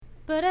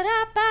It's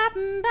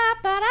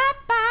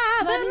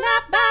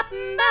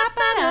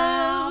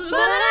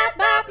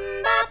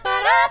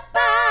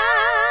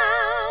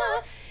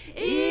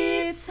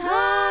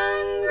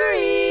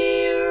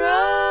Hungry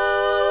Roses.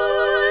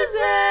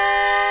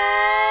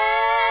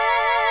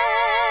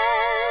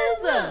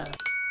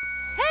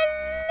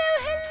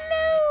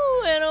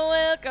 Hello, and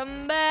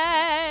welcome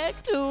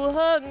back to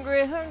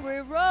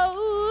Hungry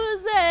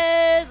Roses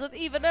with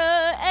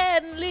Ivana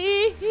and Lisa.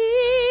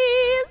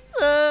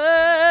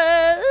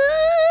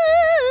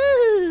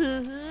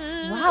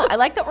 Wow, I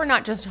like that we're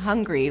not just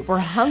hungry. We're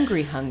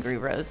hungry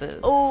roses.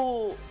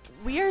 Oh,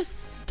 we are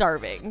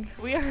starving.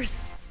 We are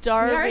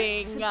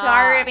starving.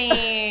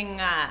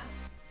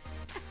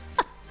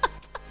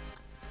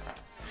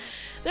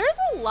 There's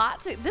a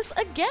lot to this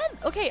again.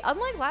 Okay,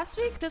 unlike last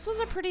week, this was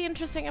a pretty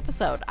interesting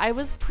episode.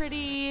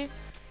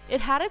 It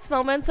had its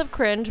moments of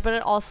cringe, but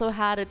it also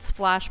had its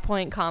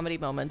flashpoint comedy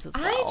moments as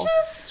well. I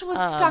just was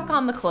stuck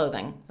on the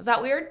clothing. Is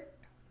that weird?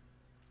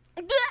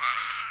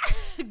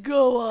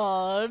 Go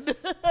on.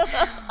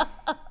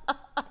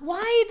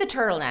 Why the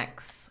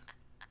turtlenecks?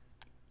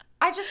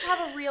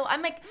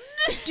 I'm like,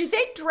 do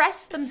they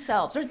dress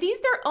themselves? Are these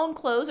their own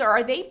clothes, or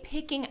are they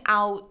picking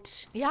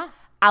out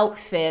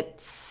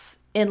outfits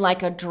in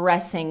like a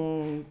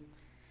dressing?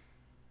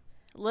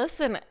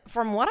 Listen,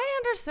 from what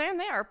I understand,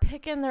 they are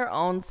picking their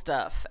own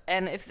stuff.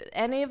 And if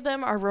any of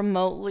them are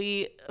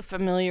remotely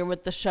familiar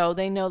with the show,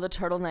 they know the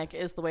turtleneck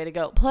is the way to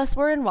go. Plus,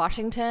 we're in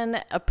Washington,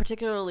 a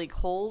particularly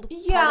cold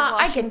part of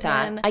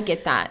Washington. I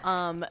get that.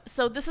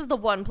 So this is the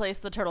one place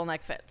the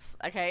turtleneck fits,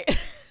 okay?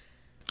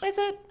 Is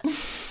it?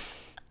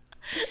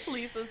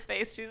 Lisa's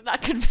face, she's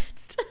not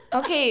convinced.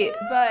 Okay,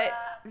 but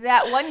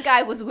that one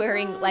guy was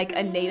wearing like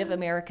a Native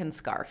American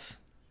scarf.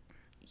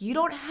 You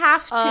don't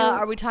have to.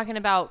 Are we talking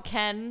about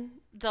Ken?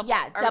 Double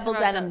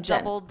denim Ken.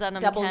 Double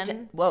denim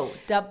Ken.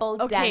 Double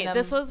denim. Okay,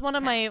 this was one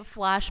of my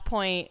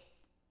flashpoint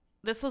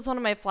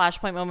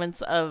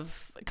moments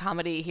of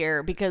comedy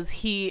here, because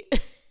he,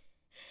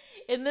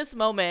 in this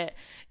moment,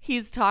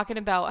 he's talking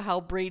about how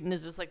Brayden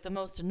is just like the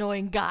most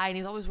annoying guy, and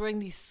he's always wearing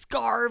these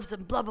scarves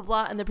and blah blah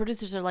blah. And the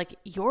producers are like,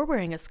 "You're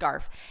wearing a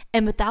scarf,"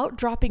 and without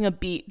dropping a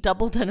beat,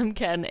 Double Denim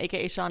Ken,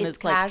 aka Sean,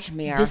 is like,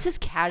 cashmere. "This is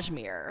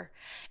cashmere,"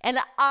 and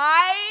when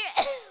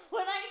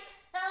I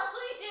tell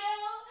you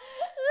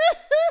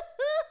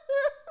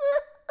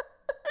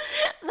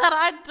that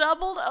I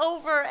doubled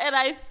over and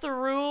I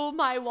threw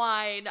my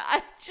wine,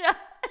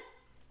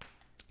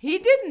 He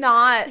did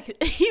not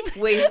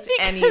waste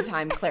any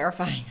time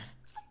clarifying.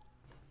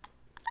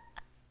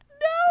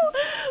 No,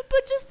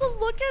 but just the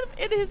look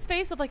in his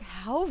face of like,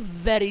 how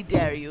very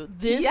dare you?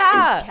 This is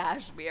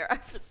cashmere. I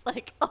was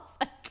like, oh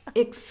my God.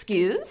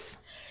 Excuse?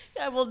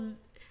 I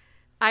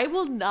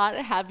will not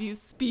have you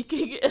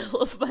speaking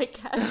ill of my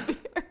cashmere.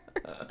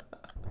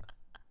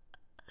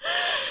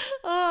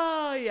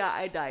 Oh yeah,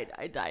 I died.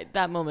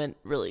 That moment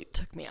really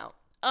took me out.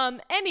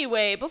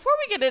 Anyway, before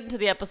we get into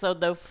the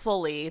episode though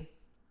fully,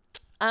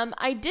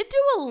 I did do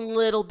a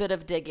little bit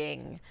of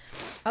digging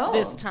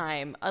this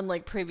time,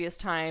 unlike previous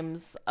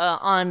times,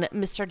 on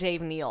Mr.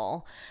 Dave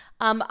Neal.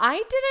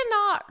 I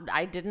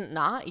didn't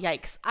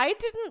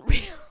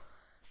realize.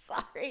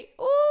 Sorry.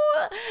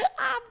 Ooh,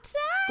 I'm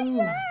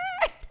tired.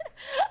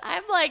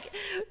 I'm like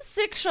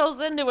 6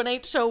 shows into an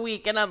 8-show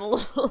week, and I'm a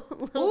little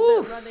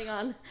bit running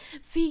on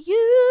fumes.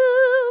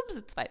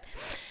 It's fine.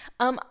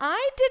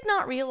 I did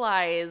not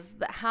realize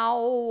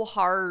how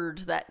hard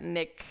that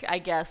Nick, I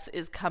guess,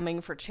 is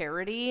coming for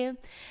charity.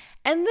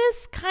 And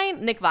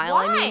Nick Viall,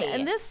 Why? I mean,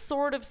 and this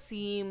sort of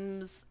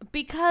seems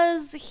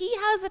because he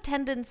has a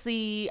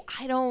tendency,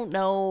 I don't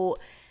know,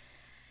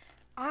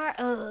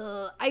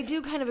 I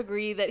do kind of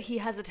agree that he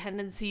has a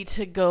tendency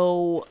to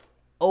go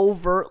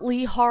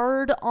overtly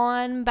hard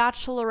on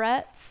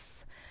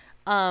bachelorettes.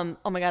 Oh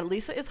my God,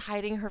 Lisa is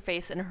hiding her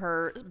face in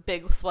her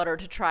big sweater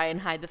to try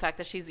and hide the fact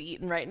that she's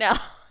eating right now.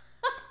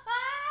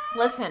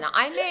 Listen,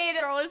 I made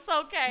Girl, it's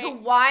okay. the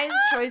wise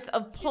choice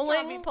of Be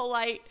pulling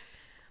polite.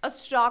 a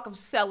stalk of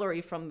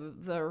celery from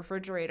the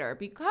refrigerator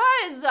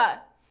because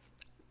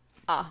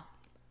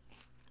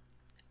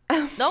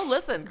No,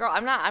 listen, girl,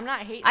 I'm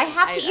not hating. I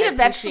have to eat a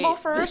vegetable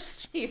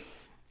first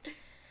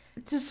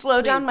to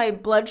slow down my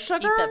blood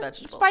sugar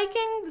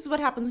spiking. This is what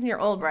happens when you're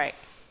old. Right.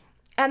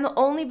 And the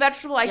only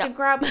vegetable I could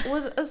grab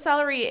was a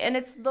celery, and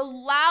it's the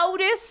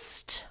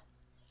loudest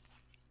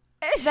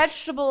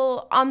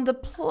vegetable on the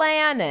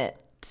planet.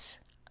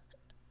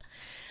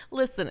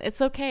 Listen,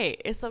 it's okay.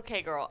 It's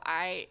okay, girl.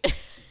 I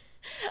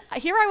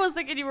was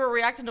thinking you were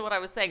reacting to what I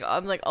was saying.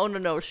 I'm like, oh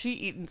no, she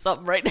eating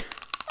something right now.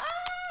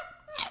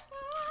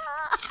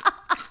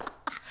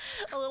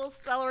 A little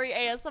celery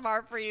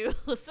ASMR for you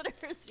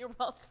listeners. You're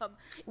welcome.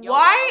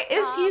 Why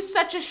is he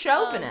such a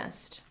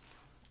chauvinist?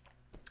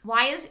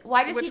 Why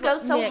does he go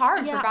so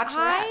hard for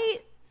bachelorettes?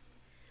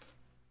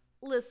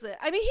 Listen,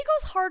 I mean, he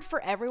goes hard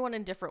for everyone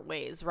in different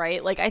ways,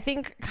 right? Like, I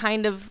think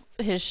kind of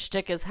his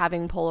shtick is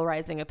having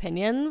polarizing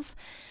opinions,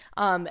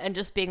 and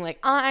just being like,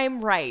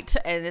 I'm right.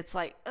 And it's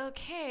like,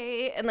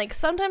 okay. And like,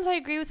 sometimes I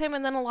agree with him,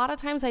 and then a lot of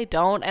times I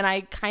don't. And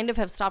I kind of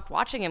have stopped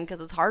watching him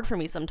because it's hard for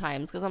me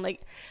sometimes, because I'm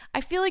like,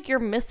 I feel like you're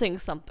missing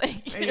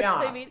something. You know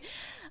what I mean?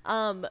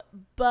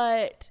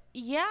 But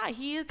yeah,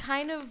 he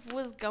kind of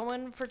was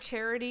going for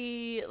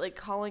Charity, like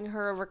calling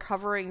her a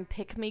recovering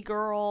pick-me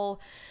girl,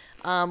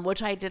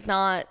 which I did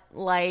not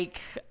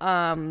like,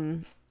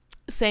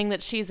 saying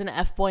that she's an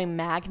F-boy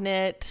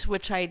magnet,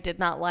 which I did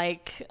not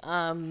like.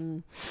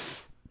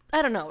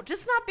 I don't know,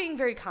 just not being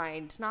very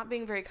kind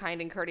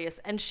and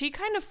courteous. And she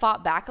kind of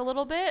fought back a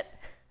little bit.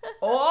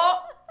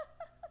 Oh!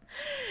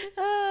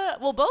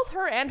 Well, both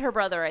her and her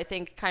brother, I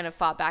think, kind of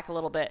fought back a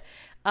little bit.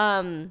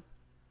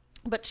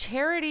 But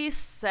Charity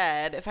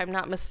said, if I'm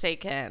not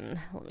mistaken,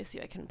 let me see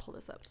if I can pull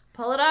this up.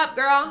 Pull it up,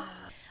 girl.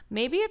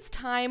 Maybe it's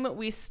time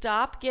we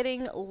stop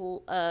getting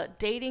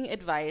dating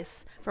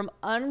advice from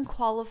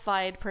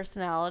unqualified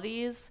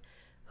personalities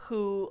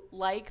who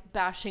like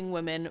bashing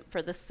women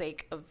for the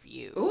sake of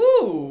views.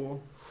 Ooh.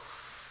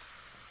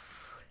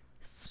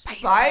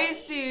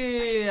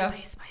 Spicy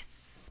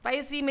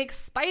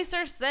makes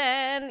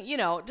Spicerson. You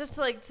know, just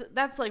like,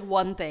 that's like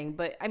one thing.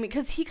 But I mean,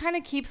 because he kind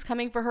of keeps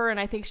coming for her, and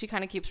I think she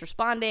kind of keeps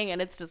responding,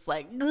 and it's just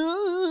like,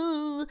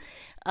 and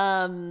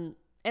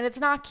it's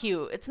not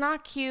cute. It's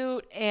not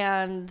cute.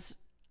 And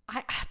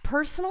I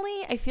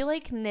personally, I feel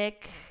like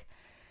Nick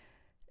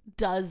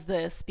does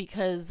this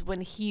because when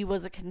he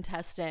was a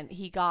contestant,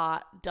 he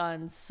got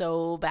done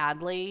so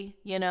badly.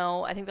 You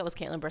know, I think that was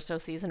Caitlin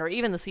Bristow's season, or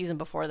even the season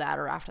before that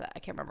or after that. I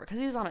can't remember, because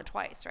he was on it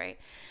twice, right?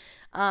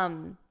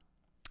 And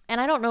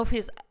I don't know if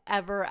he's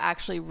ever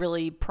actually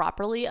really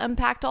properly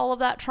unpacked all of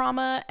that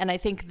trauma. And I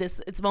think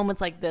it's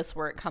moments like this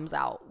where it comes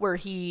out, where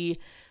he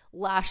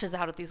lashes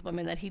out at these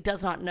women that he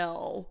does not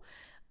know.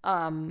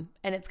 And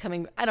it's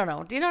coming, I don't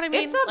know. Do you know what I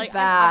mean? It's a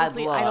bad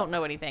look. I don't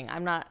know anything.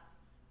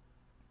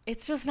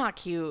 It's just not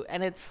cute.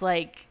 And it's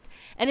like,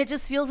 and it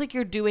just feels like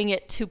you're doing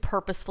it to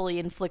purposefully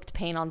inflict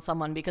pain on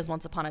someone, because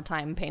once upon a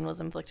time, pain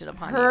was inflicted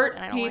upon you. Hurt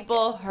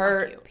people.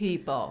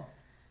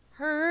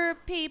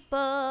 Hurt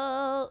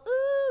people.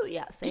 Ooh,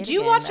 yeah. Did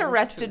you watch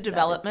Arrested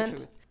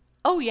Development?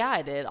 Oh, yeah,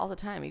 I did. All the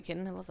time. You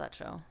kidding? I love that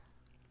show.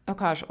 Oh,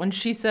 gosh. When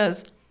she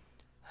says,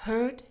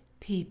 hurt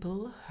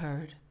people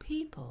hurt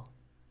people.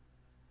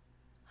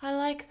 I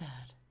like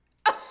that.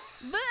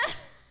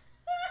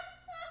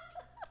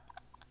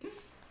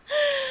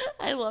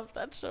 I loved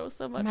that show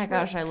so much. Oh my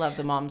gosh, I love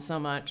the mom so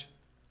much.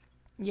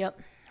 Yep.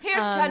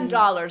 Here's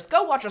 $10.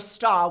 Go watch a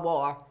Star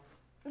War.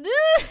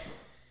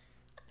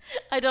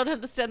 I don't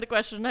understand the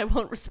question. I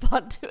won't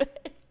respond to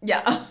it.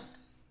 Yeah. How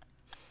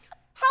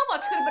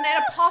much could a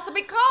banana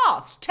possibly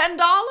cost?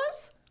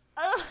 $10?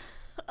 Oh,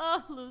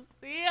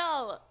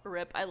 Lucille.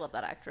 Rip. I love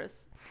that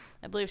actress.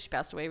 I believe she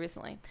passed away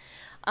recently.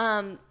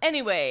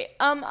 Anyway,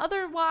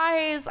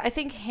 otherwise, I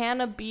think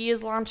Hannah B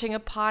is launching a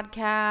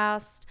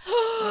podcast.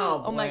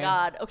 Oh my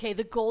God. Okay,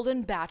 The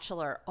Golden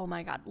Bachelor. Oh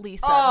my God,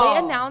 Lisa. They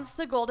announced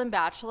The Golden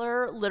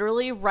Bachelor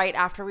literally right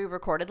after we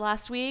recorded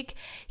last week.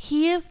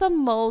 He is the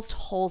most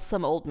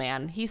wholesome old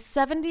man. He's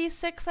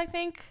 76, I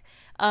think.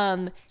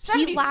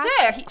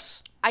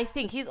 76? I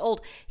think he's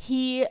old.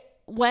 He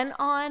went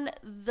on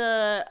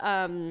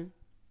the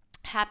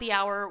happy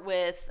hour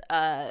with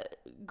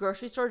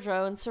Grocery Store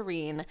Joe and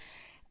Serena,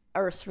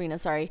 and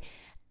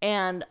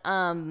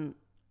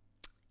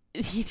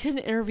he did an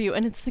interview,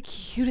 and it's the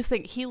cutest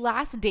thing. He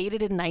last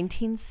dated in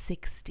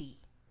 1960.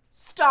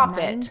 Stop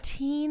it.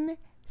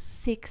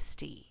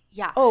 1960.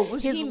 Yeah. Oh,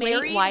 was he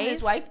married and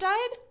his wife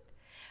died?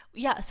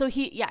 Yeah, so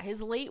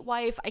his late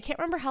wife, I can't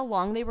remember how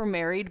long they were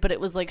married, but it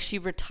was like she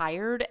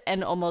retired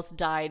and almost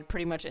died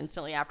pretty much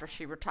instantly after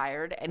she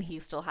retired, and he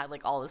still had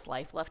like all his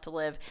life left to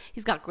live.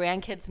 He's got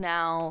grandkids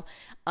now.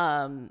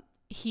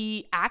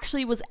 He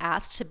actually was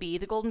asked to be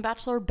the Golden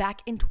Bachelor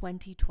back in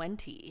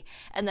 2020,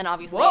 and then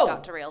obviously it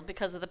got derailed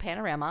because of the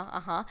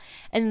panorama.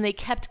 And they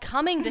kept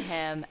coming to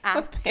him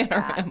after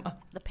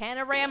the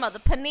panorama, the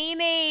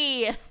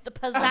panini, the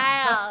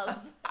pizzazz,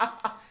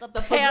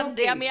 the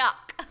pandemic.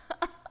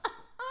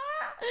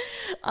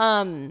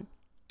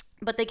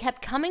 But they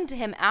kept coming to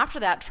him after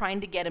that,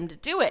 trying to get him to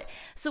do it.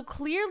 So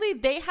clearly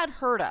they had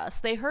heard us.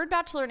 They heard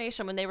Bachelor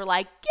Nation when they were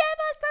like, give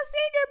us the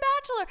senior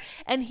bachelor.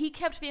 And he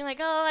kept being like,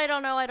 oh, I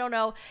don't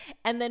know.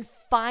 And then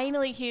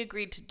finally he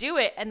agreed to do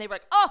it. And they were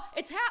like, oh,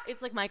 it's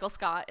like Michael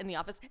Scott in The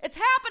Office. It's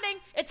happening.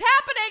 He said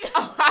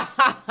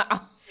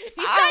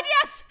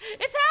yes,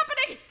 it's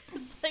happening.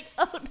 It's like,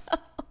 oh no.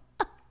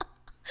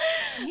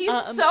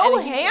 He's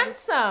so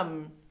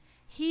handsome.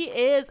 He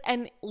is.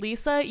 And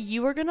Lisa,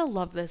 you are going to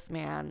love this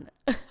man.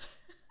 Because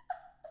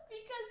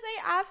they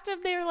asked him,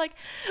 they were like,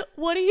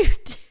 what do you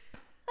do?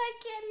 I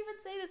can't even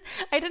say this.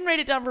 I didn't write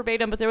it down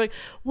verbatim, but they were like,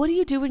 what do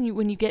you do when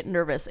you get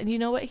nervous? And you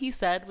know what he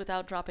said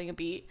without dropping a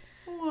beat?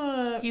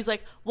 What? He's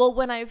like, well,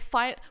 when I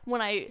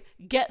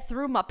get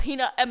through my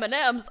peanut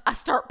M&Ms, I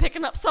start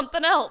picking up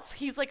something else.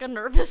 He's like a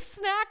nervous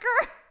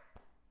snacker.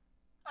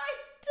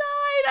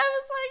 died. I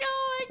was like,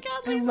 oh my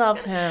God, Lisa. I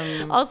love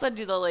him. I'll send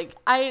you the link.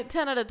 I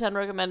 10 out of 10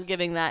 recommend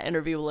giving that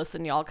interview a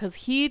listen, y'all, because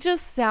he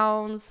just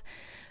sounds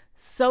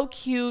so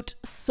cute,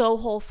 so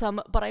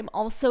wholesome, but I'm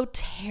also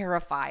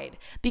terrified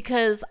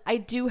because I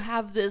do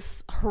have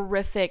this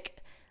horrific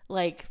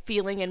like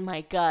feeling in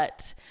my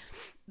gut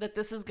that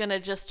this is gonna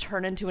just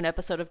turn into an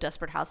episode of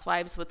Desperate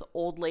Housewives with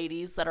old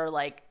ladies that are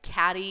like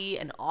catty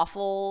and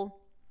awful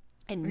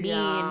and mean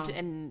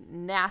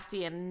and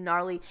nasty and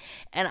gnarly,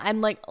 and I'm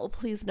like, oh,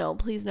 please no,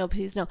 please no,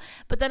 please no.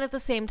 But then at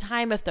the same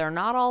time, if they're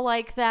not all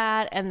like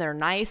that and they're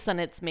nice, then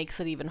it makes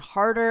it even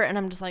harder. And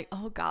I'm just like,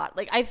 oh God,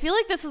 like I feel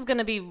like this is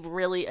gonna be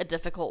really a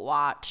difficult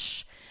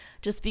watch,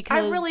 just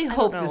because I really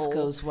hope this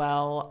goes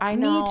well. I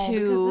know, me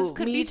too, because this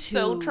could be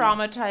so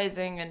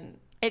traumatizing. And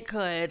it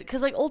could,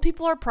 because like old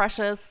people are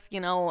precious,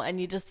 you know,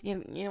 and you just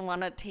you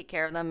want to take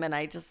care of them, and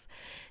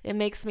it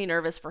makes me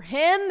nervous for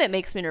him. It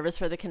makes me nervous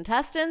for the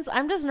contestants.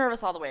 I'm just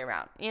nervous all the way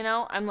around, you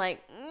know. I'm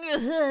like,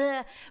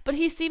 ugh. But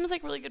he seems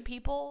like really good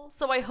people,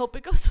 so I hope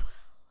it goes well.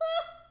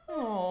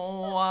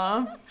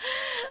 Oh,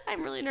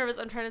 I'm really nervous.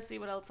 I'm trying to see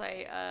what else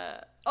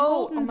I.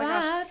 Oh my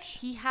gosh,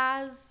 he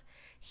has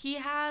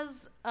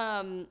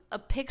a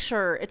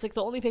picture. It's like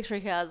the only picture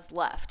he has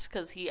left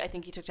because I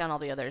think he took down all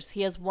the others.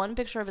 He has one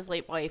picture of his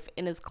late wife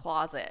in his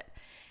closet,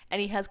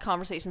 and he has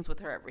conversations with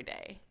her every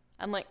day.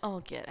 I'm like, oh,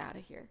 get out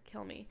of here,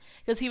 kill me.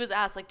 Because he was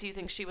asked, like, do you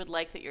think she would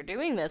like that you're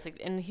doing this? Like,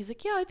 and he's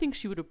like, yeah, I think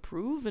she would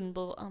approve. And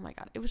blah, blah. Oh my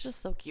God, it was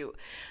just so cute.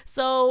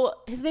 So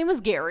his name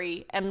is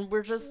Gary, and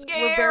we're very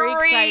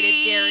excited,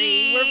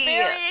 Gary. We're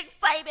very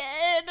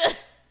excited.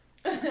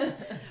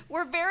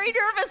 We're very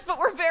nervous, but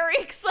we're very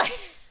excited.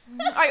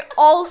 I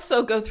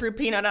also go through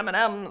peanut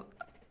M&Ms.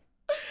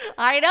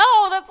 I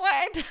know. That's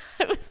why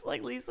I was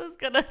like, Lisa's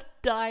gonna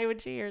die when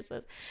she hears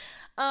this.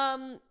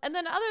 And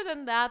then other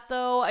than that,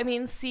 though, I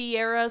mean,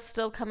 Sierra's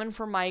still coming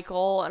for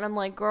Michael, and I'm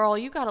like, girl,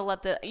 you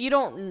gotta you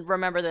don't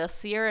remember this.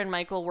 Sierra and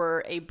Michael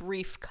were a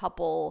brief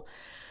couple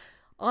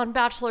on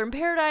Bachelor in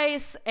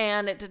Paradise,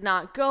 and it did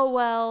not go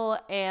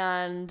well,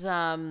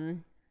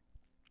 and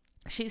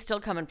she's still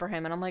coming for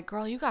him, and I'm like,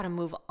 girl, you gotta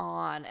move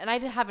on. And I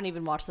haven't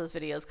even watched those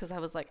videos because I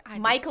was like, I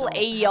just Michael don't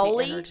have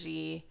Aioli? the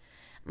energy.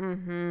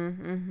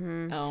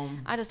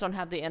 I just don't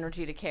have the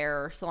energy to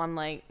care. So I'm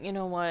like, you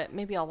know what?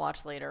 Maybe I'll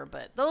watch later.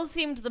 But those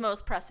seemed the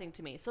most pressing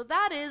to me. So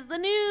that is the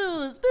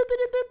news.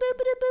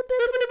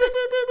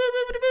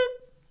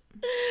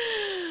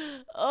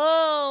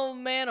 Oh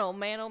man, oh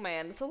man, oh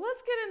man. So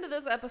let's get into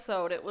this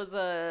episode. It was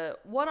a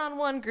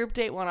one-on-one group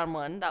date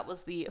one-on-one. That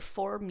was the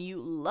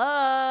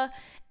formula.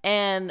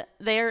 And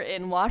there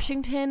in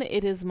Washington,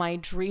 it is my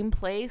dream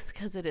place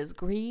because it is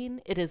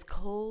green, it is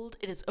cold,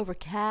 it is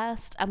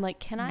overcast. I'm like,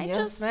 can I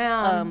just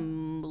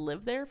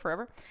live there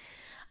forever?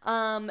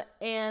 And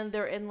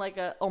they're in like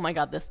oh my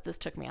God, this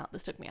took me out.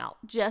 This took me out.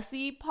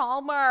 Jesse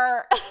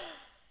Palmer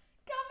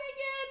coming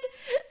in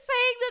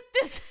saying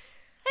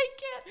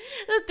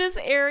that this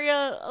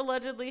area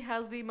allegedly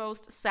has the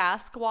most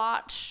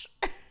Sasquatch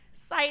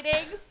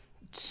sightings.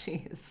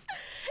 Jeez.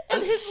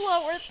 And his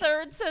lower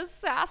third says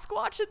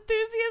Sasquatch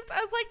enthusiast.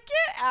 I was like,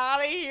 get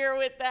out of here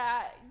with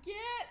that. Get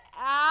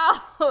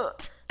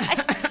out.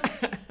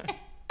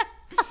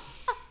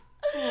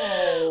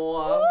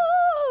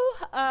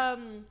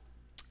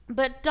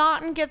 But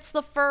Dotun gets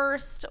the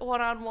first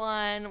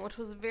one-on-one, which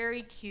was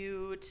very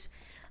cute.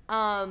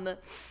 But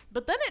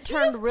then it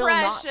turned real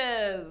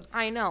precious.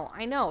 I know.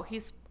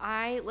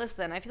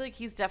 Listen, I feel like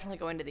he's definitely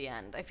going to the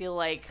end. I feel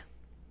like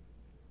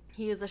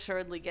he is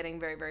assuredly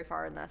getting very, very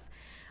far in this.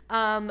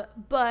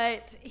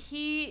 But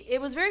it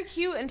was very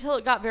cute until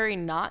it got very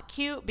not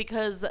cute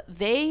because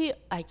I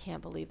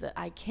can't believe that.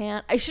 I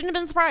shouldn't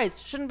have been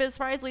surprised. Shouldn't have been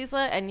surprised, Lisa,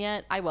 and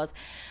yet I was.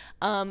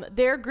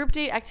 Their group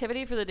date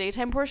activity for the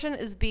daytime portion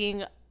is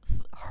being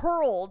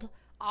hurled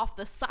off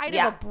the side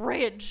of a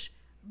bridge,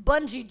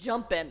 bungee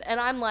jumping, and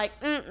I'm like,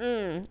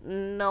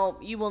 no,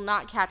 you will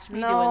not catch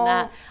me doing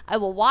that. I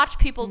will watch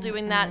people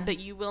doing that, but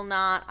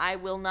I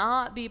will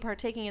not be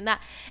partaking in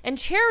that. And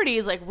Charity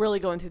is like really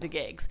going through the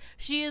gigs.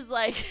 She is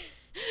like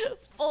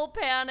full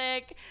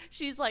panic.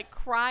 She's like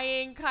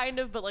crying kind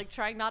of, but like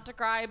trying not to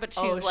cry, but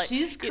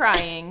she's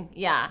crying.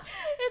 Yeah.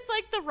 It's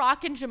like The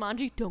Rock and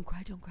Jumanji. Don't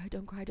cry, don't cry,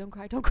 don't cry, don't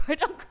cry, don't cry,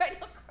 don't cry,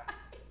 don't cry.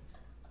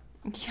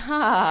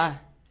 Yeah.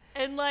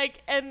 And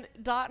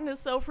Dotun is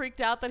so freaked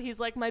out that he's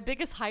like, my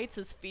biggest heights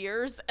is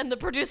fears. And the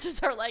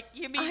producers are like,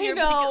 you mean your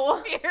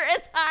biggest fear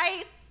is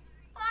heights?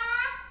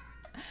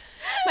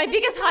 My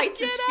biggest heights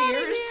is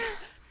fears.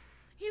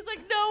 He's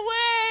like, no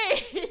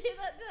way. Did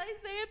I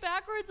say it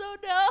backwards? Oh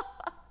no.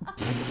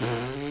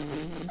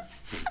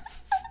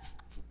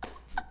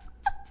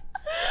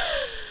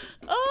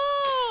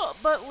 Oh,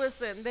 but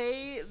listen,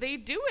 they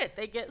do it.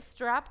 They get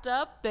strapped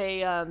up. They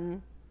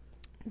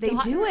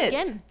do it.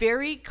 Again,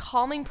 very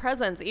calming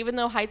presence. Even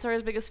though heights are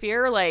his biggest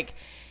fear, like,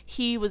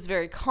 he was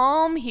very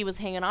calm. He was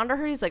hanging on to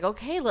her. He's like,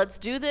 okay, let's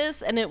do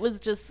this. And it was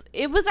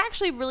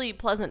actually really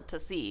pleasant to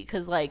see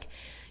because, like,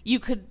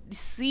 you could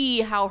see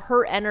how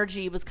her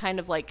energy was kind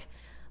of, like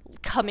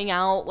coming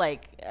out,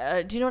 like,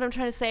 do you know what I'm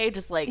trying to say?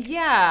 Just like,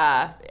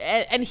 yeah.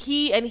 And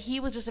he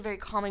was just a very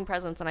calming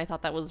presence, and I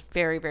thought that was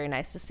very, very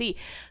nice to see.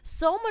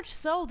 So much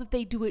so that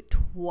they do it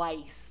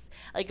twice.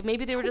 Like,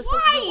 maybe they were just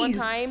supposed to do it one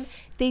time.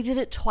 They did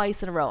it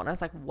twice in a row, and I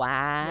was like, wow.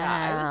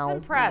 Yeah, I was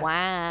impressed.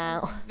 Wow.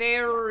 I was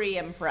very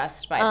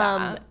impressed by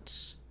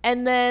that.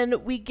 And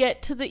then we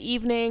get to the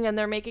evening and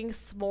they're making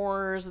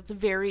s'mores. It's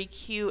very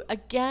cute.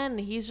 Again,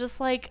 he's just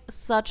like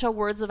such a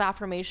words of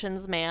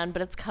affirmations man, but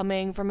it's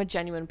coming from a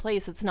genuine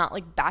place. It's not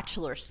like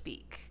bachelor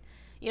speak.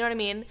 You know what I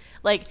mean?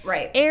 Like,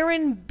 right.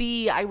 Aaron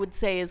B, I would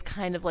say, is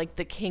kind of like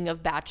the king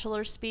of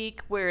bachelor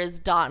speak, whereas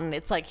Dotun,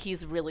 it's like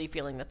he's really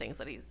feeling the things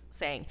that he's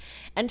saying.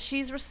 And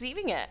she's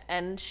receiving it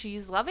and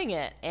she's loving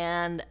it.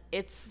 And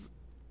it's,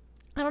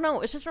 I don't know,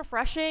 it's just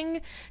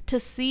refreshing to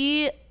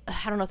see.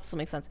 I don't know if this will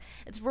make sense.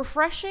 It's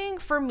refreshing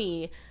for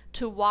me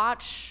to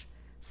watch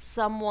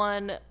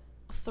someone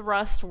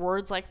thrust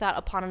words like that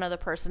upon another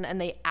person and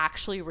they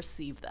actually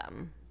receive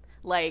them.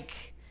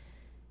 Like,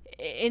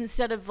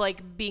 instead of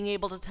like being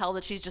able to tell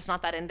that she's just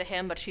not that into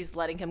him, but she's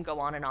letting him go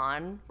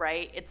on,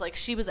 right? It's like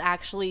she was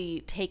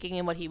actually taking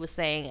in what he was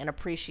saying and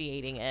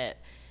appreciating it.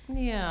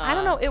 Yeah. I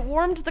don't know. It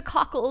warmed the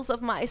cockles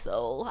of my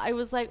soul. I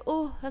was like,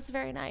 oh, that's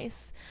very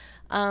nice.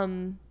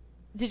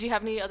 Did you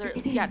have any other?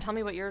 Yeah, tell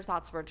me what your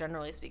thoughts were,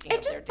 generally speaking.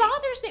 It just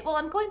bothers me. Well,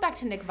 I'm going back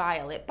to Nick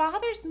Viall. It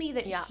bothers me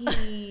that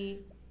he.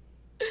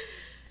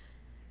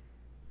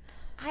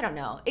 I don't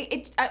know.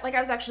 Like, I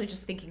was actually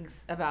just thinking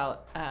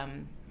about,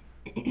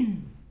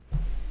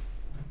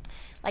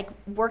 like,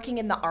 working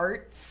in the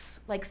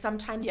arts. Like,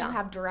 sometimes you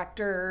have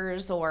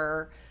directors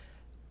or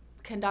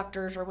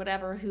conductors or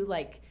whatever who,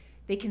 like,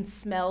 they can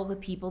smell the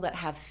people that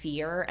have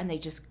fear and they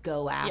just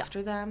go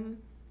after them.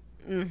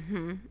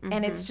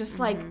 And it's just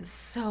like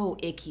so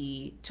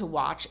icky to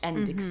watch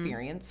and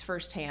experience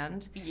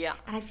firsthand. Yeah.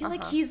 And I feel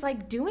like he's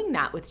like doing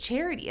that with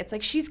Charity. It's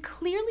like she's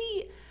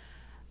clearly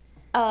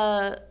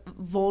a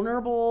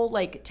vulnerable,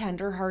 like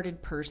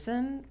tender-hearted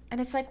person. And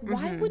it's like,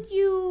 why would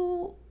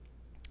you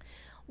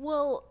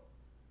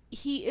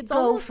it's go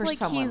almost for like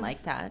someone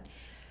like that?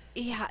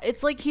 Yeah,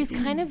 it's like he's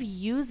kind of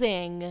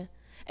using.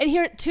 And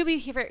here, to be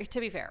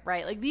fair,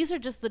 right? Like, these are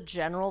just the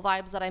general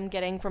vibes that I'm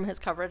getting from his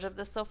coverage of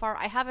this so far.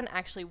 I haven't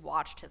actually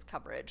watched his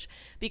coverage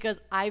because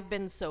I've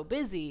been so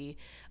busy.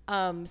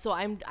 So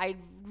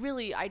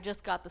I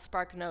just got the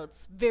Spark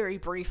Notes very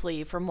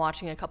briefly from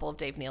watching a couple of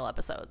Dave Neal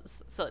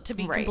episodes. So to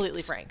be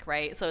completely frank,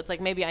 right? So it's like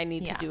maybe I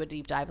need to do a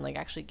deep dive and like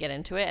actually get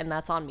into it, and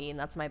that's on me and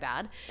that's my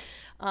bad.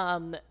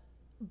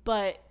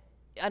 But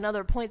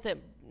another point that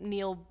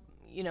Neal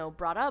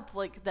brought up,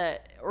 like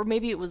that, or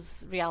maybe it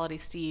was Reality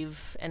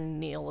Steve and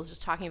Neal was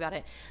just talking about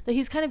it, that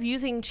he's kind of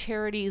using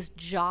Charity's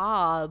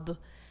job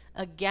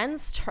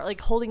against her, like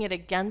holding it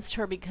against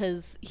her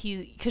because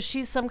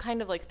she's some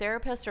kind of like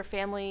therapist or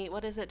family.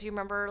 What is it? Do you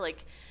remember?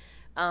 Like,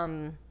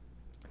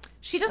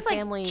 she does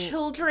like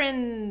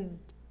children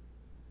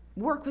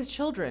work with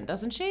children,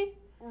 doesn't she?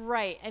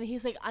 Right. And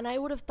he's like, and I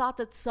would have thought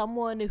that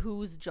someone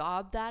whose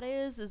job that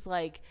is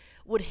like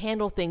would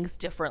handle things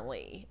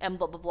differently and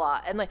blah, blah, blah.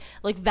 And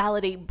like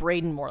validate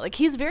Brayden more. Like,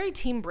 he's very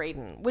team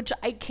Brayden, which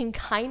I can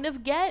kind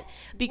of get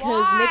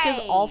because Nick is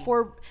all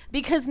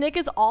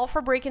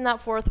for breaking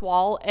that fourth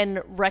wall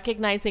and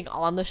recognizing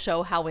on the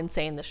show how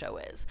insane the show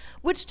is,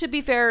 which, to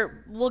be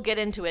fair, we'll get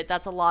into it.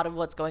 That's a lot of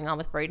what's going on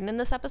with Brayden in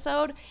this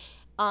episode.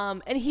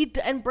 And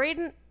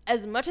Brayden,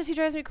 as much as he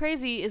drives me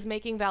crazy, is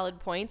making valid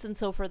points. And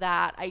so for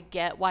that, I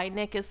get why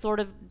Nick is sort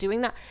of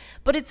doing that.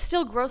 But it's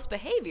still gross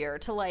behavior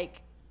to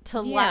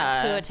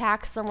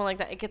attack someone like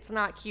that. Like, it's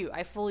not cute.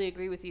 I fully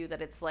agree with you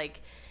that it's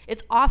like,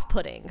 it's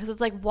off-putting. Because it's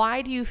like,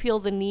 why do you feel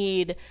the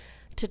need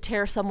to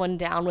tear someone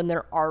down when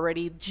they're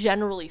already,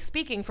 generally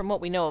speaking, from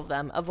what we know of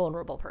them, a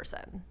vulnerable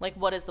person? Like,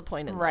 what is the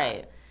point in that?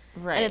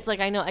 Right. And it's like,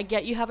 I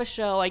get you have a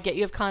show, I get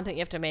you have content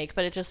you have to make,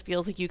 but it just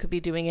feels like you could be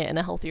doing it in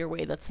a healthier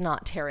way that's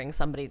not tearing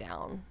somebody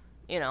down,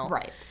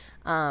 Right.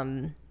 I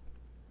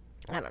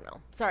don't know.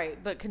 Sorry,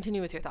 but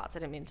continue with your thoughts. I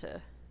didn't mean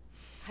to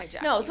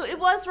hijack. No, so it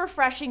was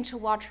refreshing to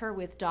watch her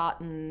with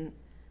Dotun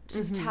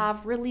just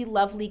have really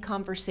lovely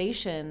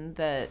conversation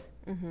that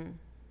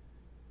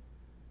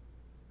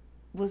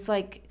was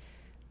like,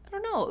 I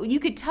don't know, you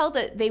could tell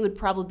that they would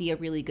probably be a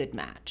really good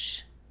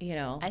match.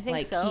 I think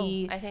like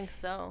so. I think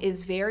so.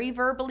 Is very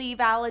verbally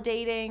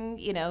validating.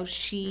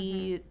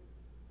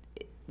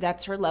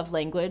 That's her love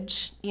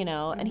language.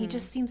 And he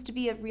just seems to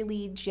be a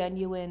really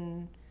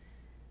genuine,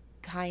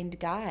 kind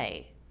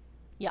guy.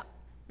 Yeah.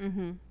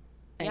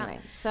 Anyway,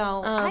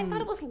 so I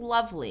thought it was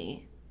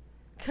lovely.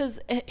 Because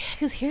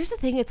here's the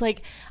thing. It's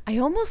like, I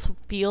almost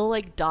feel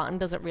like Dotun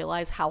doesn't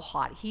realize how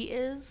hot he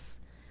is,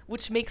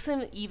 which makes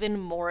him even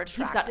more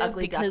attractive. He's got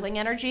ugly duckling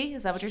energy.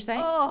 Is that what you're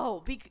saying?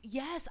 Oh,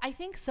 yes, I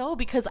think so.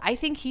 Because I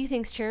think he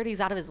thinks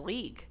Charity's out of his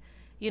league,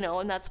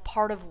 and that's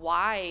part of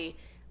why,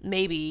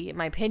 maybe, in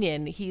my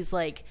opinion, he's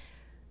like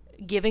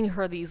giving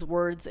her these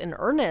words in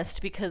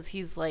earnest, because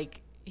he's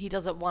like, he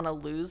doesn't want to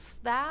lose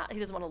that. He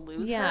doesn't want to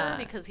lose her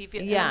because he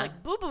feels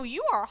like, Boo Boo,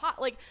 you are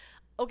hot. Like,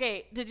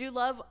 okay, did you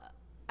love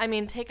I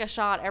mean, take a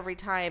shot every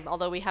time,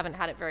 although we haven't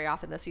had it very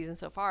often this season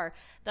so far,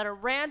 that a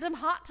random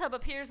hot tub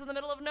appears in the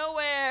middle of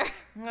nowhere.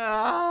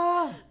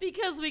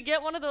 Because we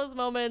get one of those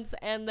moments,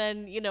 and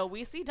then,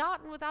 we see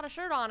Dotun without a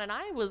shirt on, and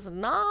I was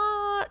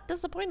not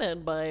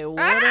disappointed by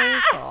what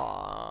I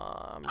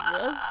saw. I'm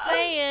just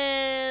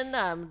saying.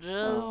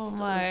 Oh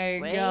my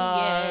saying.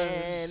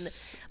 gosh.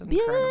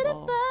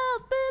 Beautiful.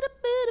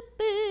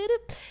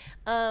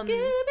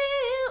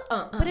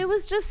 But it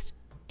was just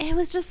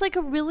like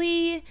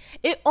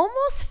it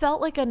almost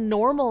felt like a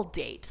normal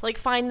date. Like,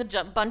 fine, the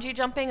bungee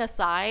jumping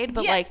aside,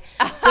 but like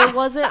there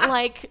wasn't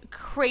like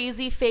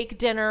crazy fake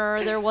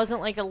dinner. There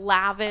wasn't like a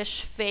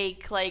lavish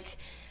fake like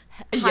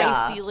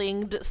high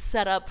ceilinged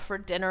setup for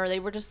dinner. They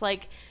were just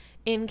like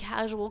in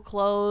casual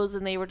clothes,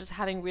 and they were just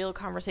having real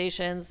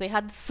conversations. They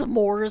had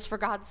s'mores, for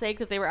God's sake,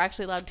 that they were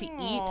actually allowed to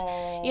eat,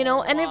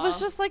 and it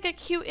was just like a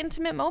cute,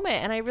 intimate moment,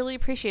 and I really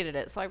appreciated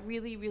it. So I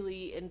really,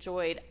 really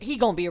enjoyed. He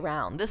gonna be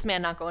around. This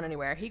man not going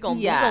anywhere. He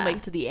gonna make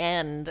it to the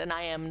end, and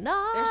I am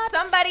not. There's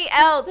somebody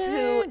else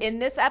who, in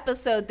this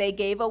episode, they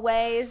gave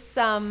away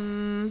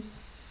some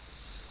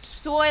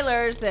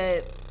spoilers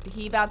that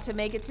he about to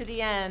make it to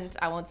the end.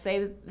 I won't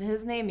say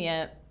his name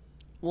yet.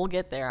 We'll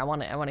get there. I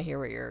want to hear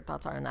what your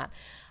thoughts are on that.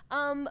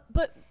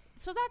 But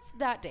so that's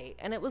that date,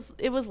 and it was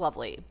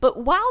lovely.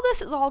 But while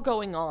this is all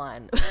going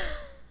on,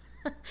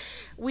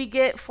 we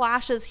get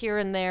flashes here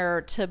and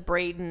there to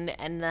Brayden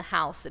and the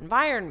house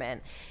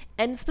environment.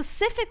 And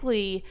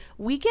specifically,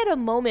 we get a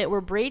moment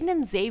where Brayden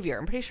and Xavier,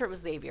 I'm pretty sure it was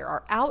Xavier,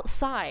 are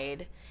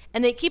outside,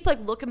 and they keep like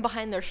looking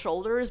behind their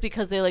shoulders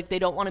because they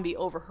don't want to be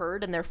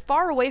overheard, and they're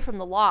far away from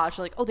the lodge.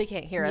 They're like, oh, they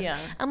can't hear us. Yeah.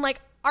 I'm like,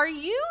 are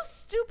you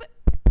stupid?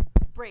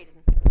 Brayden.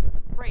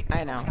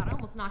 I know. Oh my God, I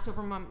almost knocked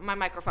over my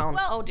microphone.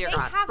 Well, oh dear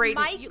God,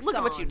 Brayden, look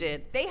at what you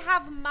did. They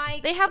have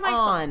mics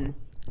on.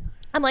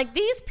 I'm like,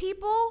 these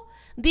people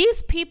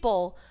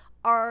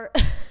are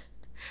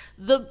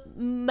the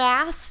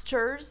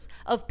masters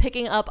of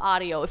picking up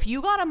audio. If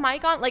you got a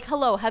mic on, like,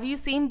 hello, have you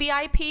seen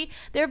BIP?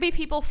 There'd be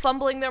people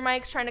fumbling their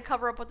mics trying to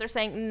cover up what they're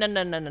saying.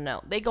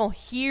 No. They gonna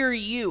hear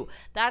you.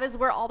 That is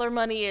where all their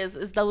money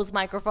is those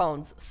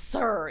microphones.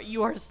 Sir,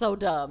 you are so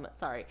dumb.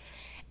 Sorry.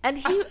 And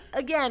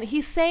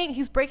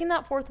he's breaking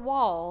that fourth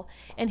wall,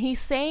 and he's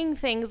saying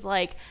things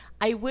like,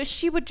 I wish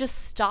she would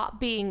just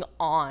stop being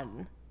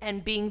on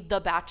and being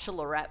the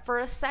Bachelorette for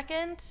a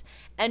second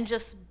and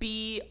just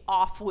be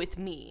off with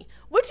me.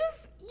 Which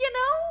is,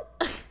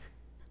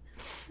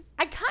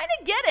 I kind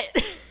of get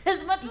it,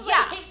 as much as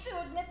I hate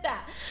to admit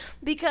that.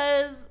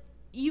 Because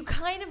you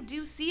kind of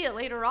do see it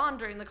later on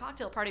during the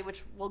cocktail party,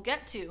 which we'll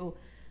get to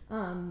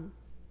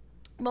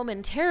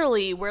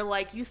momentarily, where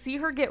like you see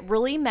her get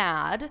really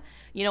mad,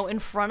 in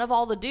front of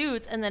all the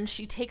dudes, and then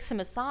she takes him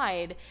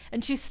aside,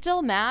 and she's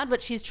still mad,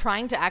 but she's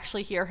trying to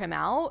actually hear him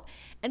out.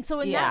 And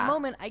so in that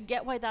moment, I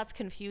get why that's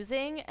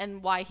confusing,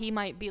 and why he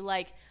might be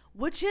like,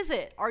 which is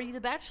it? Are you the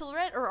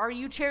Bachelorette, or are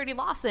you Charity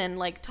Lawson?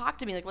 Like, talk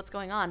to me, like, what's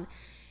going on?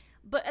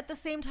 But at the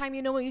same time,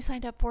 you know what you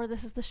signed up for.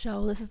 This is the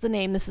show, this is the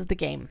name, this is the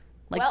game.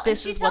 Like,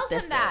 this is what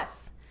this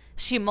is.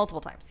 She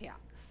multiple times, yeah.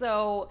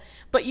 So,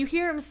 but you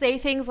hear him say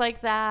things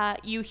like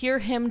that. You hear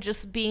him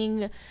just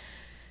being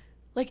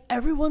like,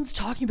 everyone's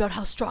talking about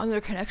how strong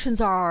their connections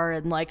are,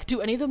 and like,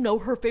 do any of them know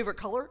her favorite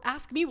color?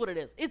 Ask me what it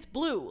is. It's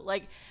blue.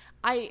 Like,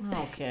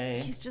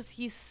 okay.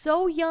 He's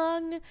so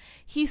young.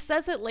 He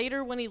says it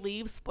later when he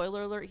leaves.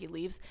 Spoiler alert, he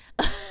leaves.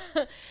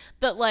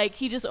 That like,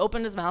 he just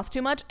opened his mouth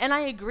too much. And I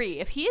agree.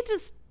 If he had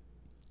just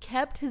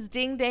kept his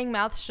ding dang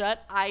mouth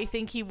shut, I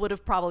think he would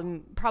have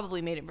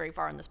probably made it very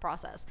far in this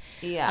process.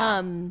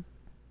 Yeah.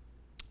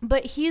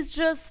 But he's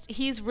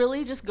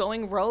really just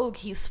going rogue.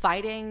 He's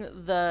fighting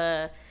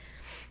the,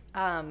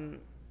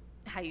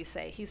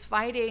 he's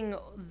fighting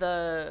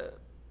the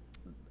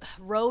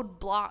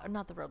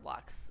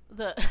roadblocks,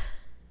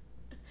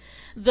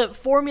 the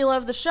formula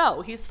of the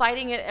show. He's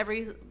fighting it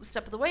every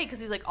step of the way,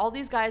 because he's like, all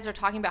these guys are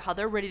talking about how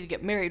they're ready to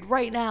get married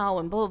right now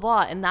and blah,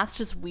 blah, blah. And that's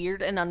just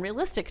weird and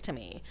unrealistic to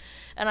me.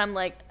 And I'm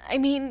like, I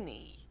mean,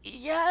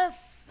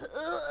 yes.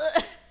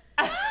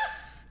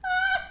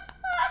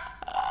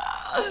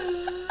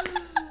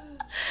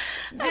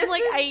 This is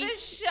the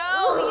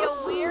show, you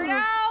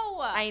weirdo.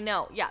 I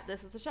know. Yeah,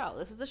 this is the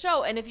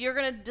show. And if you're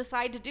going to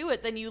decide to do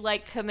it, then you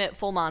like commit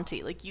full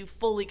Monty. Like, you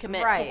fully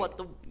commit to what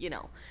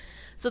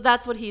So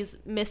that's what he's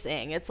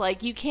missing. It's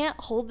like, you can't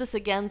hold this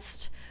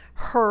against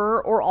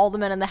her or all the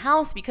men in the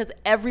house, because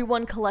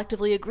everyone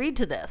collectively agreed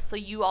to this. So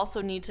you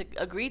also need to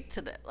agree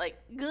to that.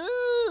 Like,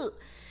 ugh.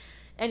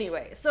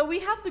 Anyway, so we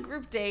have the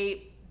group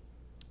date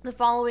the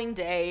following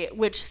day,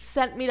 which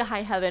sent me to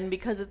high heaven,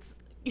 because it's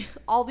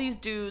all these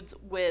dudes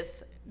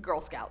with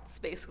Girl Scouts,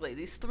 basically.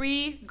 These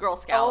 3 Girl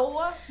Scouts.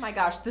 Oh my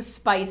gosh, the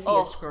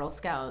spiciest Girl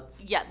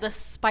Scouts. Yeah, the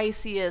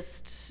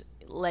spiciest.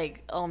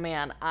 Like, oh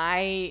man,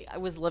 I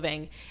was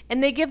living.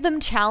 And they give them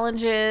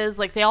challenges.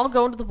 Like, they all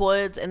go into the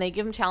woods and they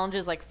give them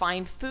challenges, like,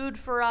 find food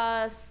for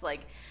us.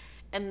 Like,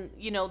 and,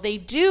 they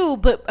do.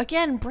 But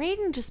again,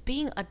 Brayden just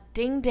being a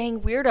ding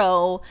dang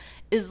weirdo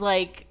is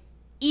like,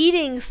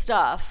 eating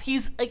stuff.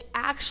 He's like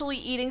actually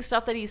eating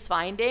stuff that he's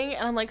finding.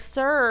 And I'm like,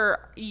 sir,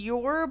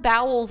 your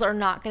bowels are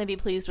not going to be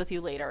pleased with you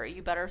later.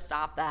 You better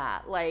stop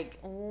that. Like,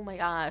 oh my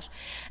gosh.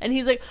 And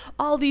he's like,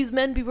 all these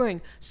men be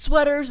wearing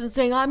sweaters and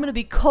saying, I'm going to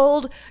be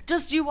cold.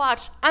 Just you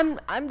watch. I'm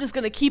just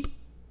going to keep,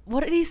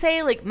 what did he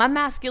say? Like, my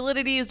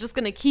masculinity is just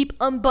going to keep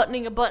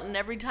unbuttoning a button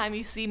every time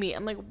you see me.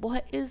 I'm like,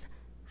 what is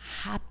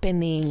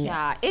happening?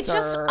 Yeah, it's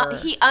sir?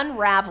 just, he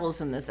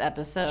unravels in this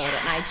episode. Yeah.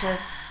 And I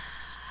just...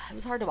 It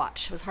was hard to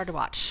watch. It was hard to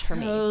watch for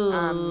me.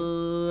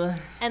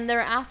 And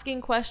they're asking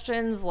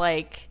questions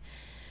like,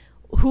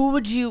 who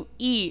would you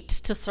eat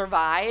to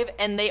survive?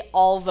 And they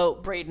all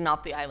vote Brayden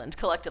off the island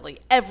collectively.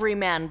 Every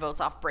man votes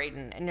off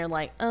Brayden. And you're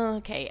like, oh,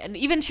 okay. And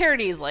even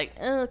Charity is like,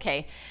 oh,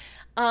 okay.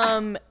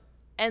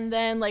 And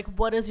then, like,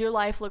 what does your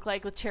life look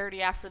like with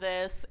Charity after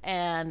this?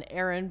 And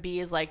Aaron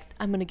B is like,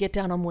 I'm going to get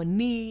down on one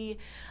knee.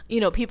 You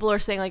know, people are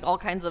saying, like, all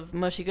kinds of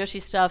mushy-gushy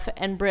stuff.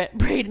 And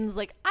Brayden's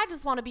like, I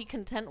just want to be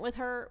content with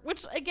her.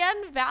 Which,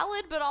 again,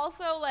 valid, but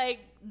also,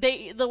 like,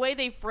 the way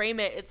they frame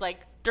it, it's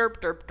like, derp,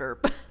 derp,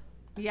 derp.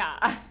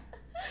 Yeah.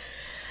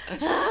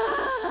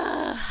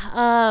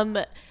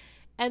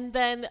 And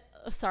then...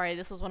 Sorry,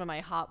 this was one of my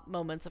hot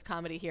moments of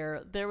comedy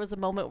here. There was a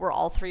moment where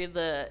all three of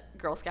the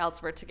Girl Scouts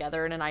were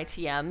together in an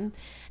ITM.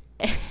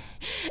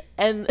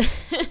 And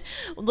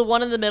the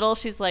one in the middle,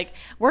 she's like,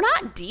 we're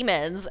not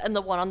demons. And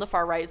the one on the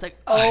far right is like,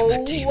 oh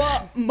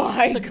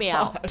my God. Took me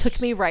out.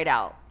 Took me right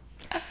out.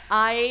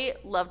 I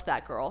loved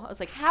that girl. I was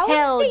like, how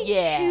hell did they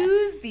yeah.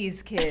 choose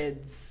these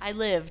kids? I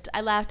lived.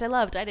 I laughed. I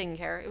loved. I didn't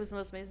care. It was the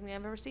most amazing thing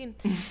I've ever seen.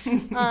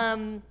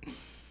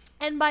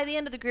 And by the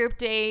end of the group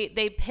date,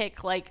 they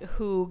pick, like,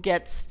 who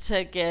gets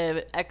to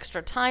give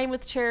extra time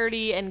with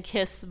Charity and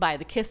kiss by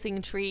the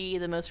kissing tree,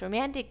 the most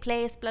romantic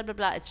place, blah, blah,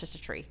 blah. It's just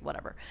a tree,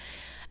 whatever.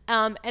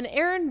 And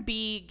Aaron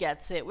B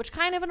gets it, which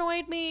kind of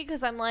annoyed me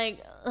because I'm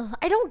like,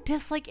 I don't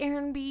dislike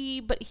Aaron B,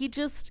 but he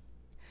just...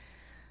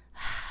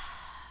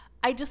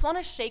 I just want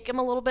to shake him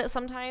a little bit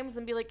sometimes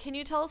and be like, can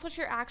you tell us what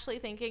you're actually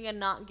thinking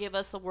and not give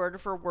us a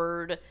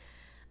word-for-word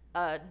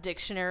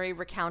dictionary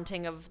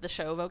recounting of the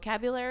show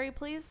vocabulary,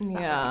 please? That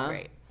would be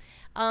great.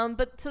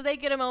 But so they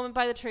get a moment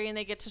by the tree and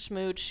they get to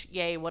schmooch.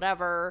 Yay,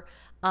 whatever.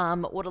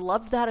 Would have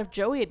loved that if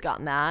Joey had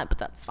gotten that, but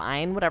that's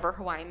fine. Whatever,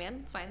 Hawaiian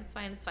man. It's fine, it's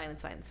fine, it's fine,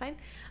 it's fine, it's fine.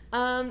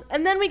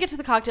 And then we get to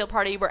the cocktail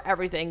party where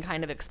everything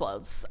kind of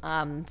explodes.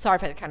 Sorry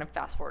if I kind of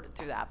fast forwarded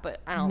through that, but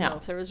I don't know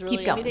if there was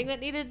really anything that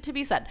needed to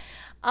be said.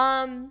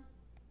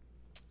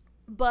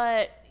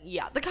 But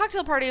yeah, the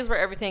cocktail party is where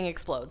everything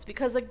explodes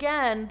because,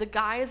 again, the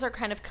guys are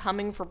kind of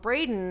coming for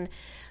Brayden,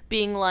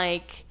 being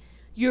like,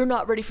 you're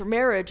not ready for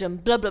marriage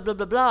and blah, blah, blah,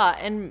 blah, blah.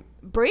 And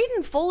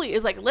Brayden fully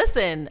is like,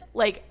 listen,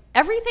 like,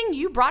 everything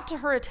you brought to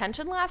her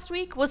attention last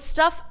week was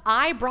stuff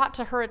I brought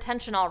to her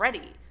attention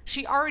already.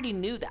 She already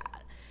knew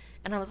that.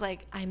 And I was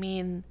like, I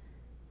mean,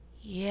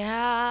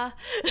 yeah.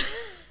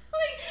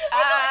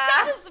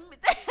 I feel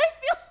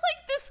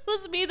like this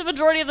was me the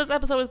majority of this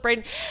episode with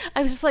Brayden.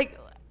 I was just like,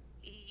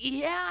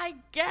 yeah, I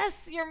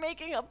guess you're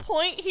making a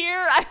point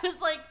here. I was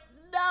like,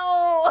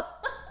 no.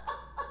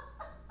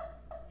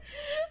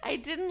 I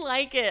didn't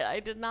like it. I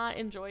did not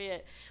enjoy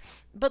it.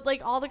 But,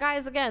 like, all the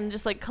guys, again,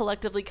 just, like,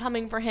 collectively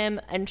coming for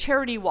him. And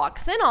Charity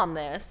walks in on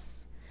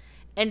this.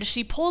 And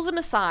she pulls him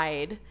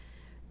aside.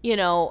 You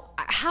know,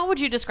 how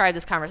would you describe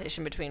this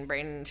conversation between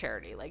Brayden and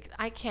Charity? Like,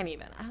 I can't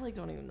even. I, like,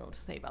 don't even know what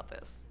to say about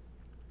this.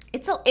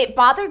 It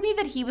bothered me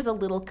that he was a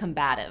little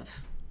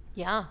combative.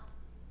 Yeah.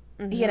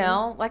 Mm-hmm. You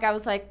know, like, I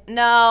was like,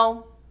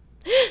 no,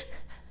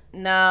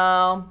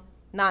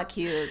 not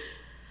cute.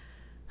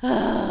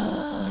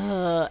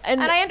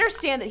 And I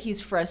understand that he's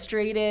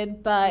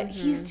frustrated, but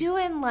he's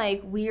doing,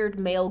 like, weird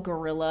male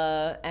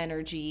gorilla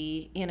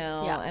energy, you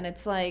know, and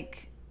it's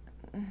like,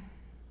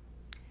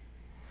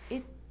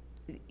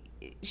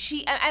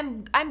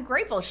 I'm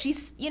grateful.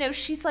 She's, you know,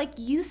 she's like,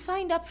 you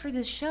signed up for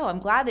this show. I'm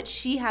glad that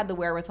she had the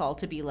wherewithal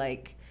to be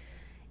like,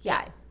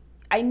 yeah.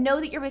 I know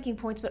that you're making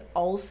points, but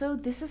also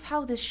this is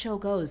how this show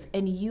goes,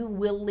 and you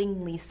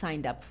willingly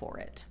signed up for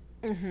it.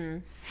 Mm-hmm.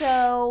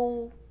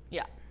 So,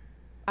 yeah,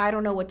 I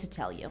don't know what to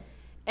tell you.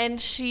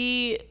 And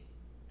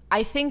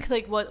I think,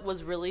 like, what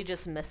was really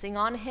just missing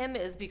on him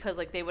is because,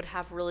 like, they would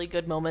have really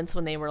good moments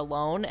when they were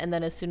alone, and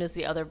then as soon as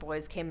the other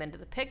boys came into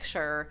the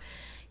picture,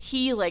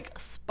 he, like,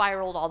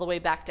 spiraled all the way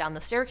back down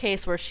the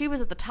staircase where she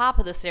was at the top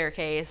of the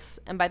staircase.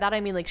 And by that,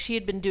 I mean, like, she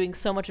had been doing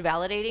so much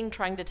validating,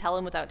 trying to tell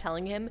him without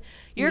telling him,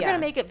 you're going to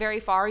make it very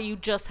far. You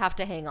just have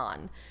to hang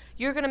on.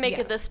 You're going to make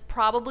it this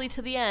probably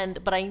to the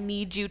end, but I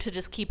need you to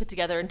just keep it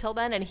together until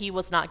then. And he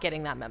was not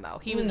getting that memo.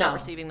 He was not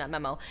receiving that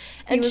memo.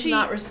 And he was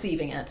not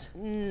receiving it.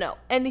 No.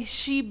 And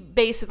she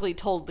basically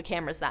told the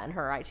cameras that in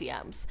her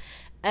ITMs.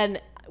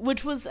 And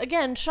which was,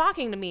 again,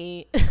 shocking to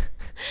me.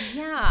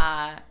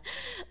 Yeah.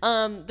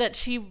 That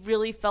she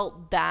really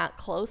felt that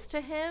close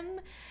to him.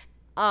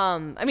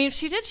 I mean, if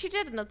she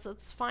did, and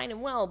that's fine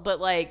and well,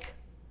 but, like,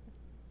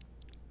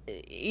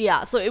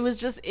 yeah, so it was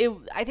just,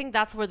 I think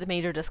that's where the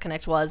major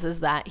disconnect was,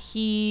 is that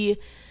he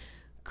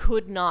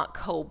could not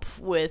cope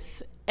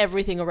with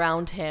everything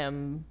around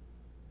him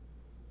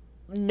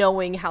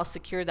knowing how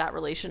secure that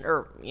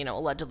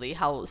allegedly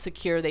how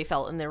secure they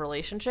felt in their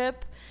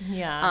relationship.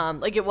 Yeah.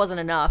 Like it wasn't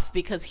enough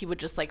because he would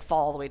just like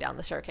fall all the way down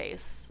the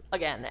staircase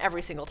again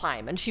every single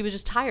time. And she was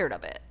just tired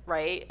of it,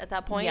 right? At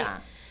that point. Yeah.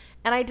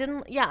 And I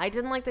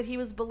didn't like that he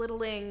was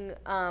belittling,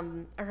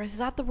 or is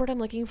that the word I'm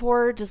looking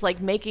for? Just like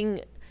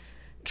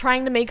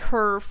trying to make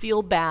her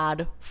feel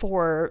bad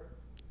for,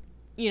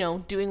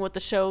 doing what the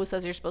show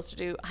says you're supposed to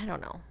do. I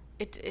don't know.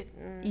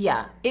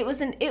 Yeah. It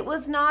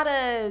was not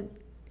a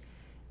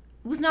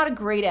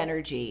great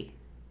energy.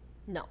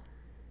 No.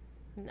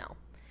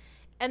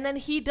 And then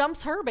he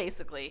dumps her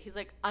basically. He's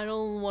like, I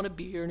don't want to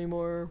be here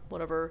anymore,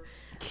 whatever.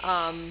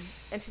 And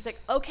she's like,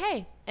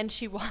 okay. And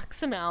she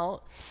walks him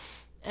out.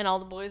 And all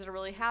the boys are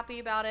really happy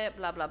about it,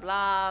 blah, blah,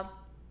 blah.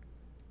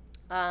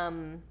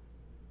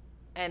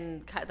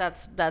 And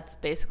that's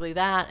basically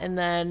that. And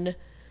then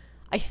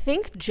I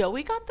think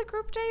Joey got the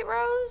group date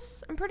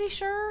rose. I'm pretty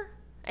sure.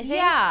 I think.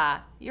 Yeah,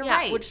 you're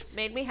right. Which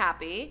made me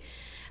happy.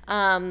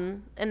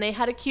 And they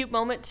had a cute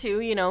moment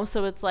too,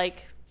 so it's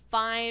like,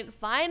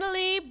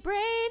 finally,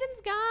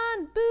 Brayden's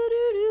gone.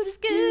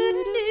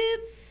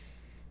 Boo-doo-doo-doo-doo-doo.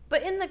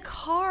 But in the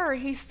car,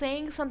 he's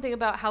saying something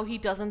about how he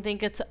doesn't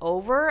think it's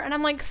over. And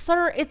I'm like,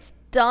 sir, it's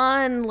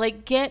done.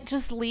 Like,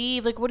 just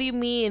leave. Like, what do you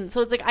mean? So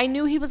it's like, I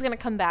knew he was going to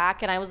come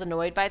back, and I was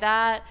annoyed by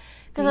that.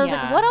 Because I was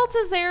like, what else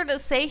is there to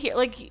say here?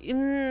 Like,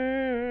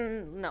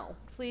 no,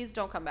 please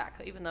don't come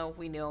back, even though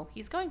we know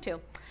he's going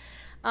to.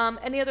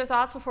 Any other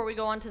thoughts before we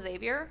go on to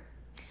Xavier?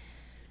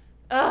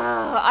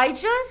 I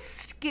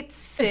just get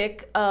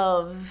sick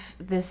of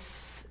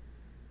this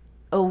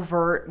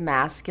overt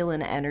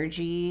masculine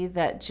energy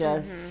that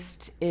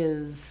just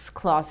is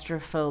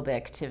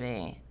claustrophobic to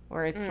me,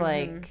 where it's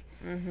like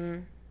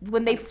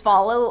when they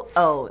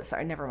follow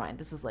sorry, never mind,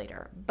 this is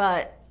later,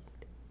 but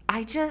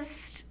I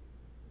don't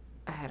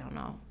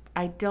know,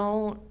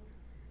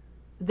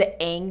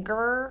 the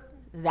anger,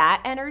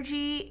 that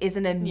energy is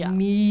an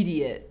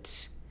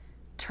immediate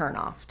turn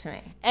off to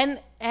me, and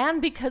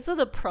because of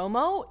the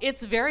promo,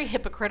 it's very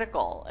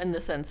hypocritical in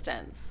this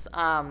instance.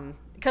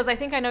 Because I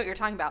think I know what you're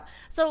talking about.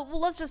 So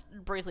let's just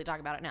briefly talk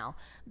about it now.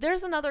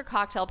 There's another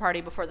cocktail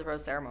party before the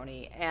rose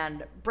ceremony,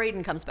 and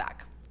Brayden comes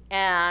back.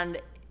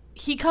 And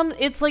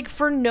it's like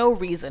for no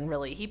reason,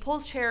 really. He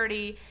pulls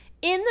Charity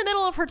in the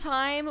middle of her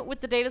time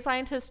with the data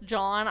scientist,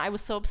 John. I was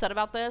so upset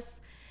about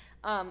this.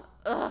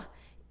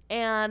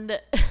 And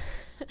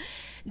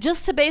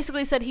just to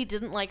basically said he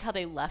didn't like how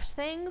they left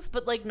things,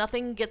 but like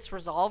nothing gets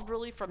resolved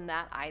really from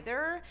that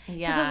either.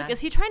 Yeah. Because I was like,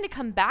 is he trying to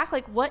come back?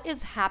 Like, what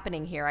is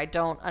happening here? I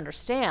don't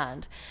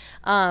understand.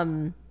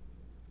 But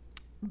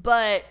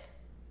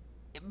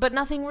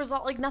nothing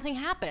resolved. Like nothing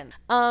happened.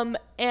 And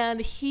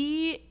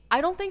I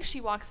don't think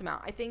she walks him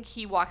out. I think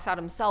he walks out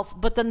himself.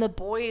 But then the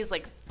boys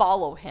like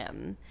follow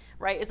him.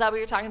 Right? Is that what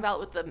you're talking about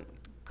with the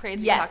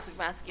crazy toxic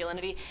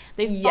masculinity?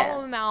 They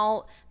follow him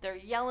out. They're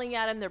yelling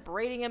at him. They're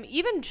berating him.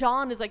 Even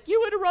John is like,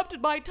 you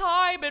interrupted my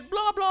time and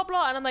blah, blah,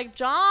 blah. And I'm like,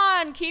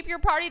 John, keep your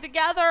party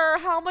together.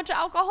 How much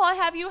alcohol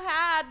have you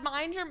had?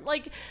 Mind your,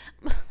 like,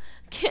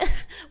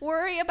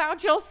 worry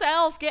about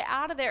yourself. Get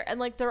out of there. And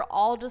like, they're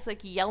all just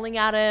like yelling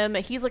at him.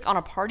 He's like on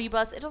a party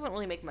bus. It doesn't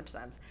really make much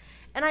sense.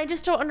 And I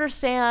just don't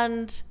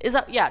understand.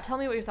 Tell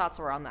me what your thoughts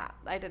were on that.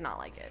 I did not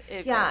like it.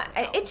 It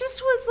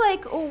just was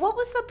like, what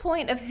was the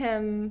point of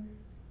him?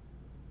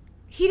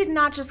 He did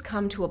not just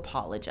come to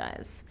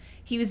apologize.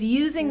 He was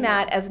using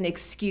that as an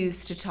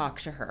excuse to talk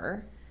to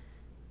her,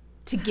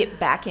 to get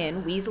back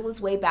in, weasel his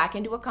way back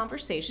into a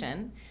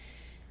conversation.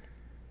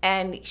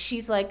 And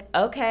she's like,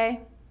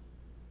 okay.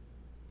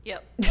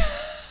 Yep.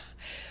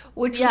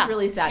 Which was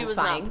really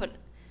satisfying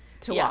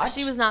to watch.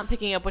 She was not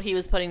picking up what he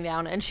was putting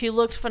down. And she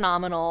looked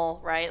phenomenal,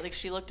 right? Like,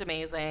 she looked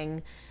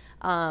amazing.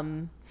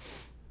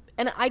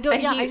 And I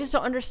just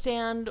don't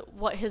understand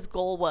what his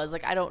goal was.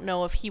 Like, I don't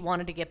know if he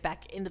wanted to get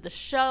back into the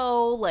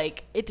show.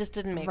 Like, it just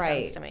didn't make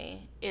sense to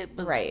me. It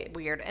was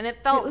weird. And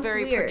it felt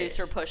very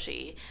producer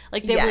pushy.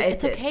 Like,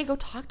 it's okay, go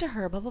talk to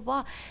her, blah, blah,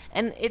 blah.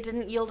 And it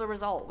didn't yield a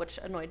result, which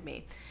annoyed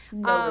me.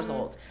 No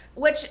result.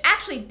 Which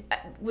actually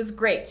was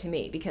great to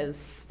me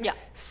because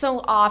so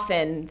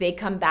often they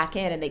come back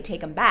in and they take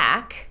them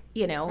back,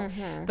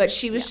 But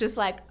she was just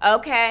like,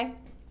 okay.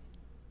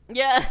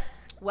 Yeah.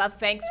 Well,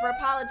 thanks for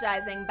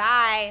apologizing.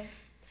 Bye.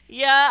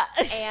 Yeah.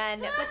 But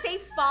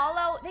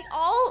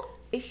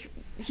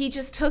he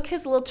just took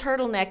his little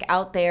turtleneck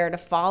out there to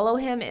follow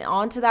him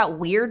onto that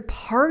weird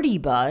party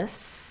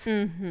bus.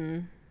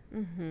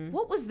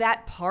 What was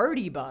that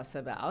party bus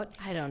about?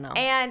 I don't know.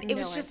 And it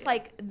was just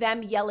like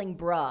them yelling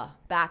bruh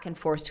back and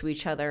forth to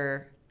each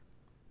other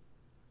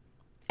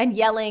and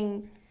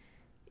yelling,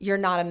 you're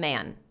not a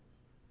man.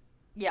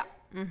 Yeah.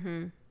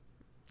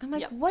 I'm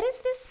like, what is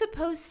this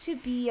supposed to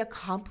be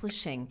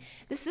accomplishing?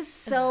 This is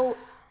so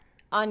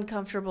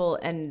uncomfortable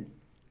and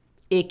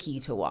icky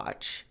to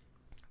watch.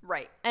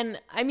 Right.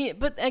 And I mean,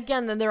 but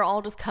again, then they're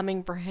all just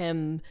coming for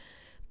him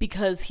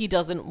because he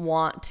doesn't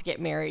want to get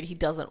married. He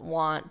doesn't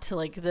want to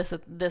like this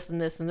and this and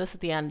this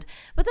at the end.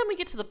 But then we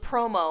get to the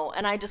promo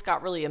and I just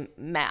got really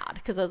mad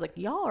because I was like,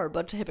 y'all are a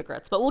bunch of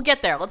hypocrites. But we'll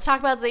get there. Let's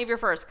talk about Xavier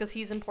first because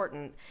he's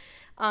important.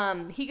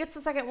 He gets the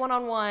second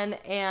one-on-one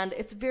and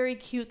it's very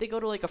cute. They go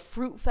to like a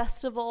fruit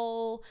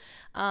festival.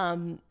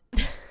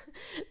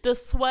 The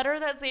sweater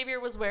that Xavier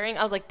was wearing,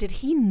 I was like, did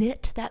he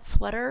knit that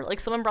sweater? Like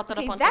someone brought that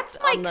up on Twitter.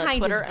 And I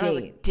was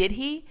like, did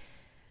he?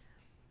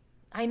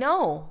 I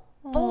know.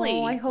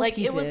 Fully. I hope like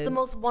he it was did. the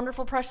most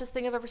wonderful, precious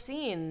thing I've ever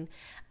seen.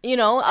 You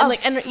know, and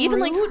like, and even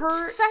like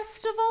her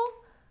festival.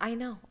 I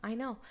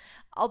know.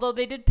 Although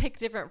they did pick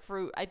different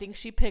fruit. I think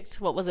she picked,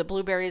 what was it,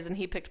 blueberries, and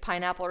he picked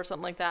pineapple or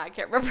something like that. I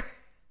can't remember.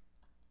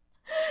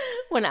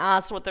 When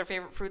asked what their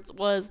favorite fruits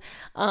was.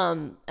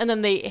 And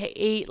then they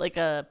ate like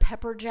a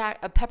pepper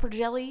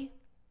jelly.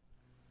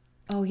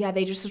 Oh yeah,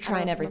 they just were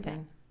trying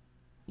everything.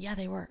 Yeah,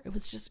 they were. It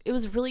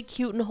was really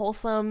cute and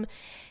wholesome.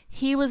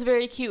 He was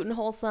very cute and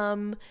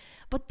wholesome.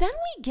 But then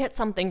we get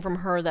something from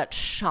her that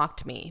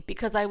shocked me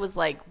because I was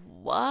like,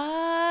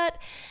 what?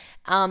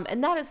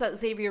 And that is that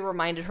Xavier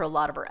reminded her a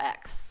lot of her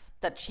ex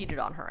that cheated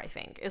on her, I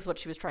think, is what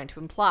she was trying to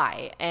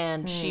imply.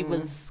 And she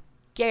was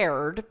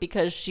scared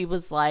because she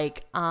was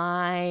like,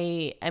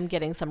 I am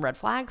getting some red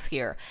flags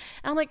here.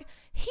 And I'm like,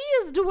 he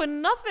is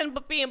doing nothing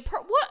but being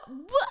what?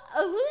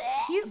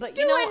 He's but,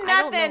 doing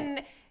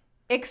nothing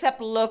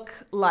except look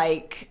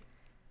like.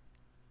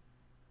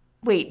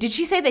 Wait, did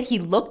she say that he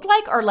looked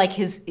like, or like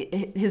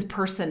his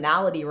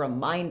personality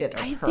reminded of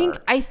her?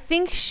 I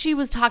think she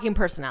was talking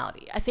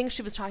personality.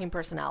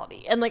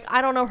 And like, I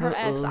don't know her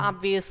ex,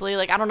 obviously.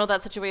 Like, I don't know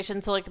that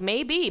situation. So like,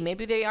 maybe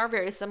they are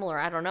very similar.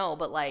 I don't know.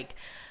 But like,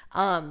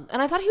 and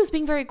I thought he was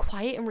being very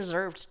quiet and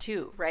reserved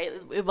too, right?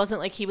 It wasn't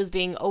like he was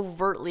being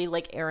overtly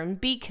like Aaron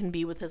B can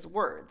be with his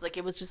words. Like,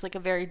 it was just like a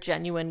very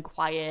genuine,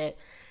 quiet,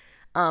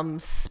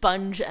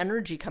 sponge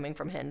energy coming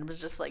from him. It was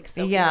just like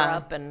soaking her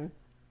up and.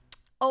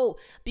 Oh,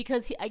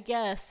 because I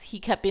guess he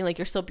kept being like,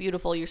 you're so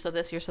beautiful, you're so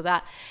this, you're so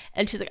that.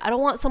 And she's like, I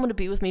don't want someone to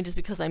be with me just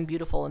because I'm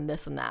beautiful and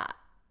this and that,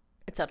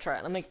 etc.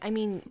 And I'm like, I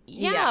mean,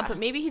 yeah, but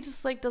maybe he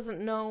just like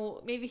doesn't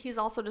know. Maybe he's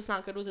also just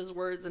not good with his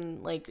words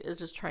and like is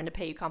just trying to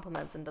pay you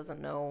compliments and doesn't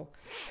know.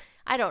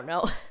 I don't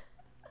know.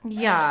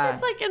 Yeah.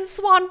 It's like in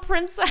Swan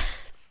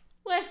Princess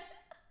when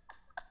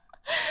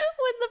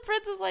the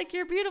prince is like,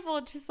 you're beautiful.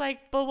 And she's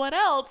like, but what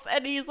else?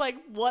 And he's like,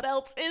 what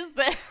else is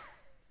there?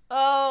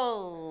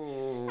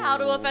 Oh. How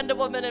to offend a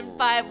woman in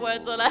 5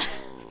 words or less.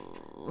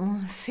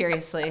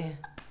 Seriously.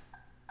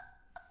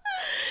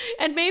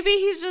 And maybe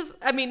he's just,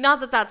 I mean,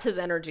 not that that's his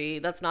energy.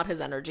 That's not his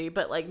energy.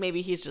 But like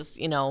maybe he's just,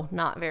 you know,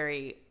 not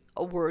very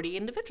a wordy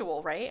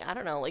individual, right? I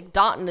don't know. Like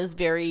Dotun is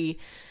very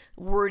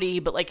wordy,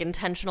 but like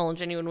intentional and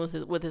genuine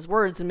with his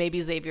words. And maybe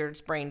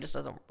Xavier's brain just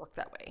doesn't work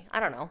that way. I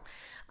don't know.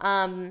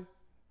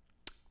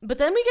 But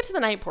then we get to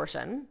the night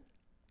portion.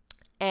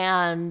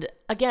 And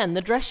again,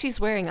 the dress she's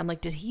wearing, I'm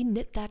like, did he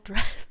knit that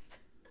dress?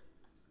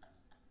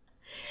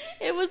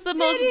 It was the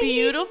most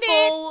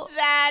beautiful. Knit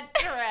that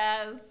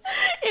dress.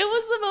 It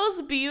was the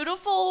most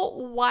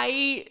beautiful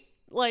white,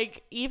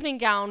 like evening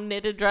gown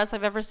knitted dress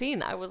I've ever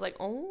seen. I was like,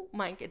 oh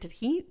my god,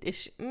 He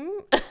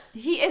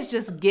is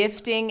just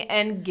gifting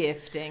and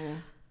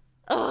gifting.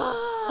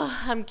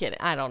 I'm kidding.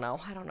 I don't know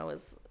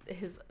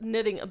his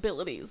knitting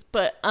abilities,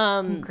 but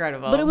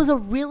incredible. But it was a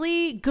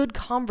really good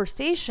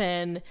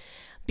conversation.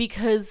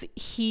 Because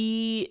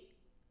he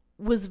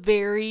was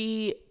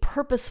very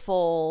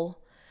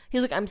purposeful.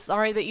 He's like, I'm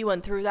sorry that you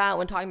went through that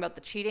when talking about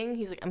the cheating.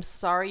 He's like, I'm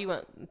sorry you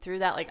went through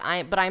that. Like,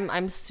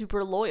 I'm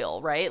super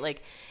loyal, right?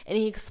 Like, and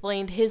he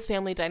explained his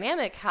family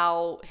dynamic,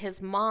 how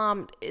his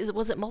mom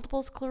was it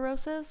multiple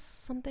sclerosis?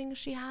 Something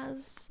she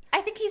has?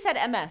 I think he said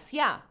MS,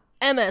 yeah.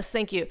 MS,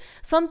 thank you.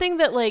 Something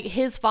that like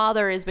his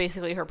father is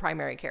basically her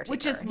primary caretaker.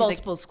 Which is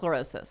multiple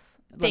sclerosis.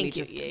 Let me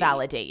just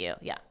validate you.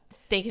 Yeah.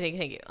 Thank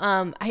you.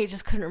 I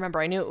just couldn't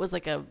remember. I knew it was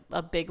like a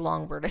big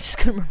long word. I just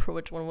couldn't remember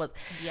which one it was.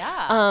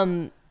 Yeah.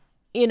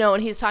 You know,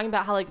 and he's talking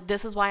about how like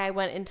this is why I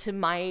went into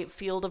my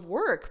field of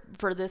work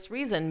for this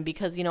reason,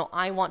 because, you know,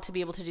 I want to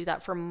be able to do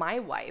that for my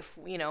wife,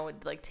 you know,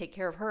 like take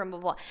care of her and blah,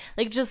 blah, blah.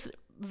 Like just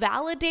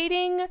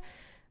validating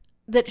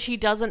that she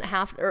doesn't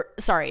have to,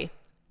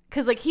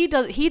 because like he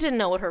didn't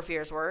know what her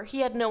fears were. He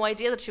had no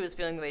idea that she was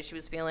feeling the way she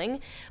was feeling,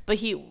 but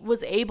he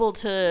was able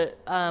to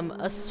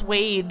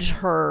assuage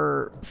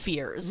her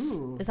fears.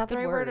 Ooh, is that the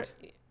right word?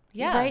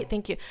 Yeah. Right.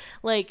 Thank you.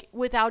 Like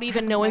without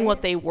even knowing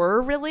what they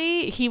were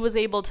really, he was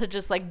able to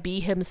just like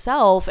be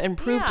himself and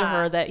prove to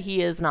her that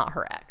he is not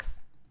her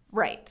ex.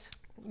 Right.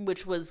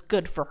 Which was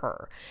good for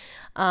her.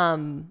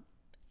 And,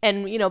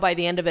 you know, by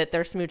the end of it,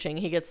 they're smooching.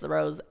 He gets the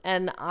rose.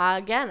 And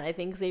again, I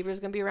think Xavier's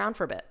going to be around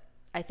for a bit.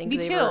 I think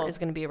Xavier is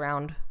going to be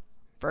around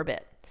for a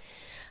bit.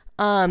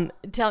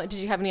 Did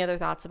you have any other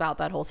thoughts about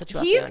that whole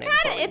situation? He's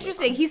kind of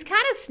interesting. He's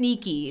kind of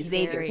sneaky,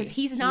 Xavier, because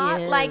he's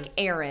not like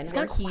Aaron,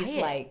 where he's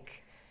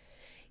like,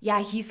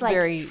 he's like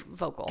very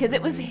vocal. Because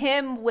it was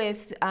him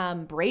with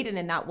Brayden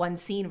in that one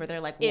scene where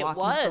they're like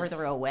walking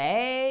further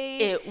away.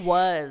 It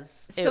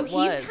was. So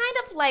he's kind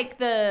of like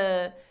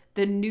the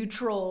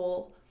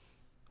neutral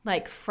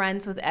like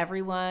friends with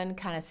everyone,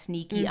 kind of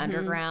sneaky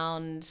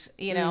underground,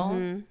 you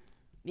know?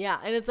 Yeah,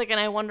 and it's like, and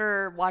I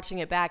wonder, watching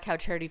it back, how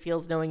Charity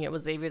feels knowing it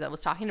was Xavier that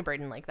was talking to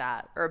Brayden like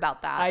that, or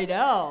about that. I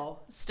know.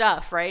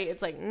 Stuff, right?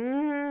 It's like,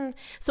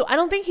 So I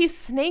don't think he's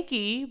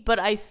snaky, but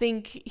I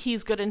think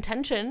he's good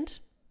intentioned.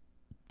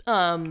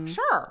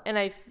 Sure. And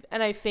I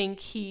think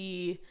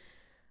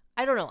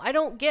I don't know. I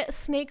don't get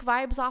snake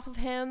vibes off of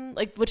him,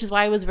 like, which is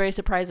why I was very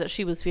surprised that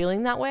she was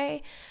feeling that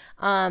way.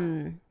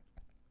 And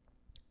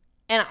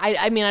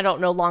I mean, I don't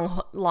know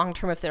long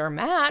term if they're a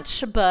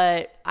match,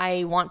 but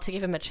I want to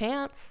give him a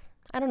chance.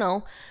 I don't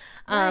know.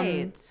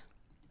 Right.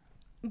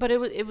 But it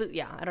was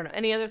yeah, I don't know.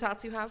 Any other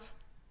thoughts you have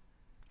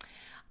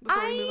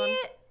before we move on?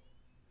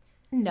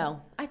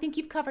 No, I think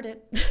you've covered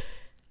it.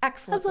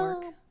 Excellent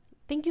work.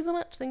 Thank you so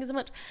much. Thank you so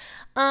much.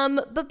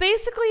 But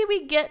basically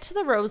we get to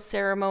the rose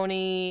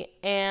ceremony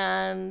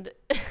and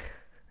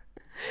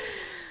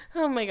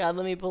oh my God,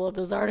 let me pull up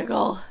this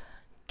article.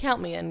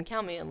 Count me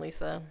in,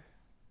 Lisa.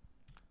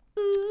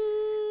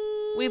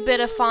 We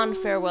bid a fond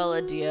farewell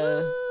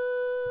adieu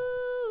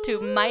to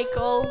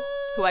Michael,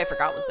 who I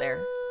forgot was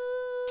there,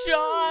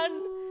 John,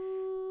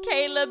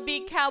 Caleb,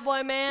 Big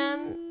Cowboy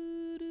Man,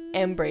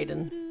 and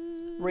Brayden.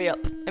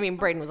 Re-up. I mean,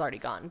 Brayden was already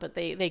gone, but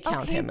they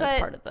count him as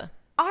part of the...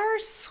 Our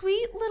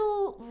sweet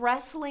little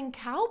wrestling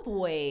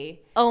cowboy.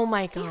 Oh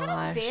my gosh. He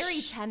had a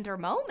very tender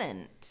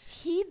moment.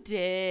 He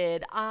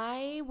did.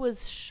 I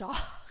was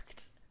shocked.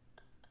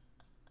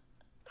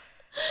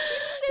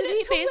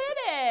 He win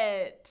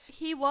it.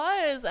 He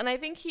was, and I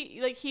think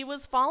he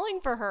was falling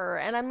for her,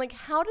 and I'm like,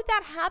 how did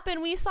that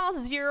happen? We saw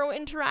zero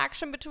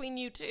interaction between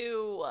you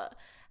two.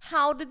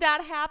 How did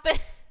that happen?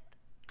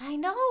 I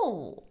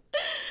know.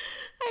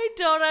 I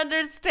don't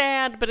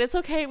understand, but it's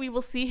okay. We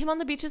will see him on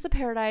the beaches of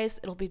paradise.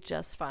 It'll be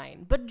just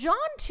fine. But John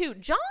too.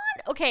 John,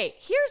 okay,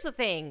 here's the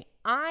thing.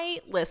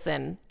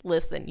 Listen.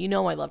 You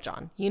know I love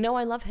John. You know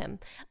I love him.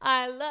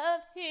 I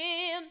love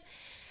him.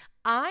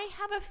 I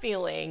have a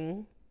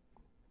feeling...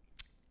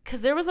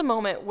 Because there was a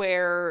moment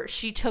where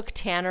she took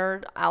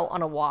Tanner out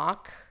on a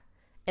walk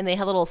and they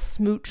had a little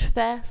smooch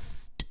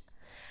fest.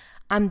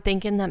 I'm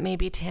thinking that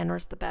maybe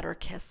Tanner's the better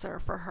kisser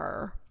for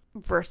her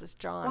versus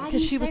John.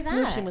 Because she was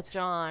smooching with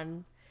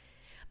John.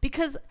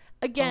 Because,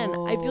 again,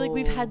 I feel like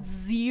we've had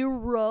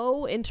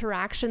zero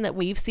interaction that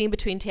we've seen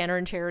between Tanner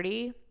and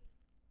Charity.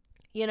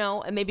 You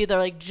know, and maybe they're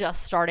like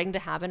just starting to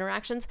have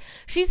interactions.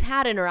 She's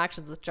had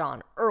interactions with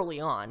John early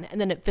on and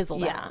then it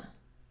fizzled out.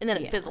 And then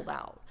it fizzled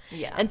out.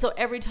 Yeah. And so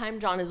every time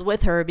John is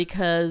with her,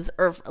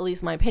 or at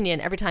least my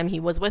opinion, every time he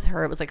was with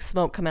her, it was like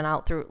smoke coming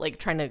out through, like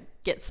trying to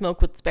get smoke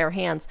with his bare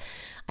hands.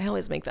 I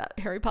always make that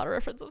Harry Potter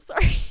reference. I'm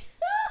sorry.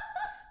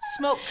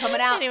 Smoke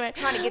coming out. Anyway.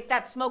 Trying to get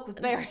that smoke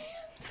with bare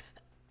hands.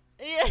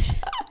 Yeah.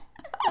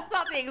 That's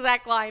not the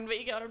exact line, but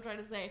you get what I'm trying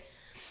to say.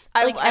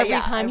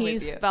 Every time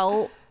he's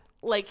felt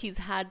like he's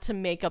had to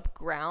make up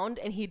ground,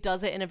 and he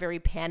does it in a very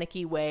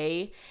panicky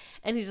way.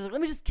 And he's just like,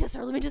 let me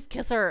just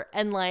kiss her.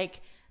 And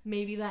like,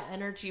 maybe that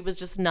energy was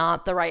just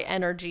not the right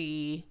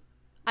energy.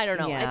 I don't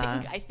know.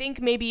 Yeah. I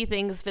think maybe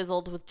things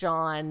fizzled with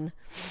John,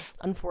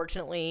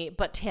 unfortunately.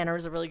 But Tanner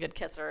is a really good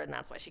kisser, and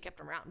that's why she kept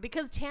him around.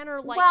 Because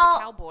Tanner liked the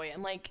cowboy.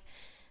 I'm like,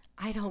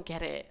 I don't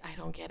get it.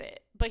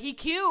 But he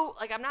cute.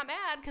 Like, I'm not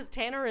mad because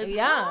Tanner is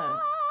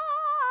hot.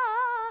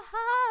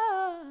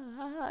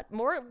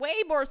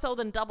 Way more so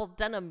than Double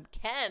Denim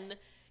Ken.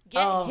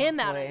 Get him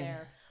out of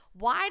there.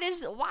 Why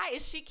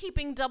is she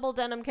keeping Double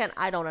Denim Ken?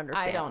 I don't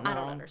understand. I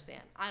don't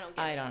understand. I don't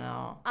get it. I don't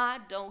know. I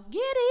don't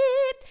get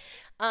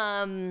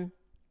it.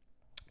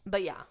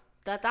 But yeah,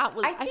 that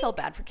was, I felt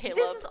bad for Caleb.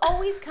 This is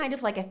always kind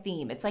of like a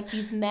theme. It's like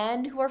these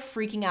men who are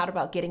freaking out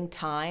about getting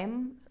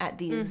time at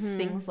these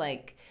things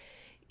like,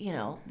 you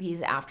know,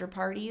 these after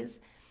parties.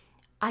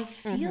 I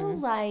feel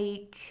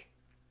like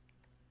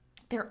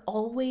they're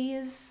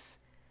always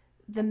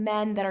the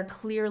men that are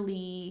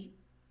clearly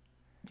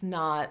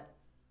not,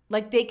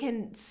 like, they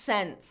can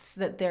sense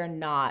that they're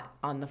not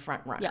on the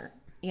front runner.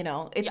 Yeah. You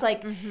know, it's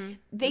like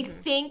they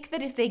think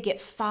that if they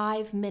get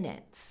 5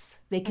 minutes,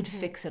 they can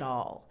fix it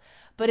all.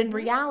 But in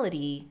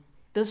reality,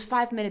 those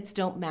 5 minutes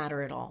don't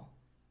matter at all.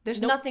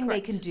 There's nothing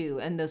they can do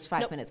in those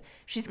 5 minutes.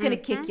 She's going to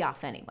kick you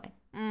off anyway.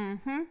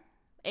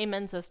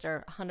 Amen,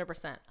 sister.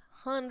 100%.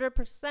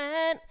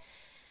 100%.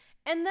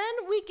 And then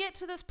we get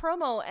to this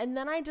promo, and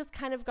then I just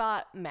kind of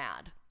got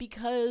mad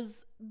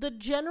because the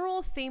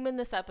general theme in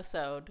this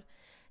episode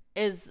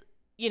is,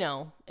 you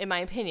know, in my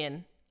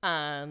opinion,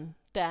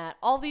 that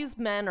all these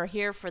men are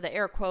here for the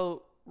air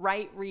quote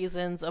right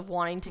reasons of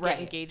wanting to get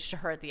engaged to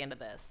her at the end of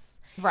this.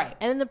 Right.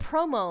 And in the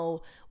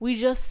promo, we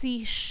just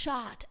see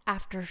shot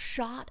after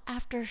shot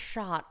after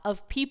shot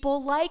of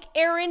people like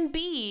Aaron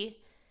B.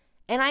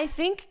 And I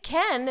think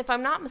Ken, if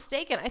I'm not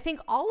mistaken, I think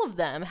all of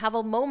them have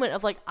a moment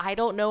of like, I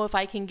don't know if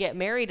I can get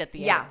married at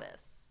the end of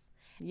this.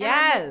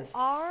 Yes.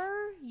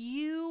 Are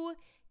you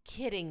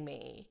kidding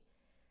me?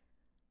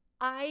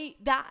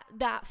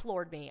 That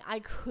floored me. I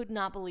could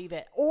not believe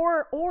it.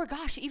 Or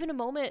gosh, even a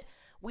moment,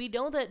 we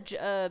know that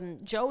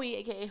Joey,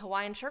 aka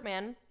Hawaiian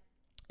Shirtman,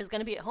 is going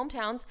to be at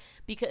Hometowns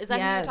because is that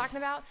who you're talking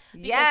about?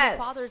 Because his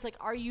father's like,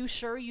 "Are you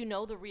sure you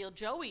know the real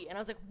Joey?" And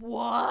I was like,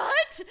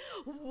 "What?"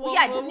 Well,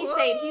 yeah, doesn't he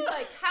say it? He's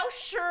like, "How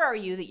sure are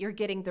you that you're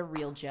getting the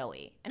real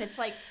Joey?" And it's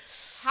like,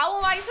 "How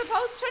am I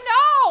supposed to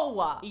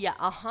know?" Yeah.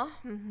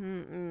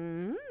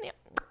 Yeah.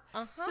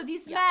 So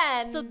these men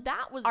are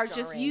jarring.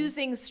 just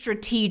using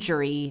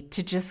strategery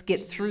to just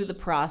get through the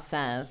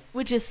process.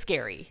 Which is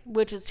scary,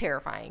 which is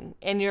terrifying.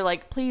 And you're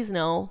like, please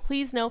no.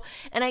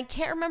 And I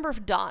can't remember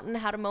if Dotun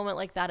had a moment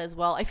like that as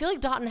well. I feel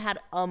like Dotun had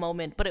a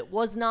moment, but it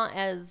was not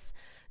as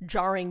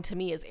jarring to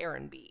me as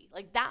Aaron B.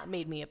 Like, that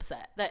made me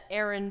upset. That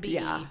Aaron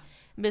B,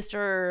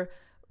 Mr.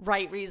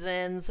 Right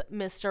reasons,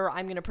 Mr.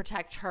 I'm going to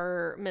protect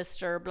her,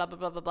 Mr. blah, blah,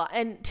 blah, blah, blah.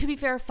 And to be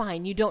fair,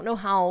 fine. You don't know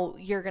how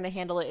you're going to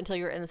handle it until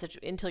you're in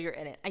until you're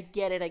in it. I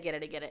get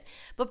it.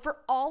 But for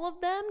all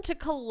of them to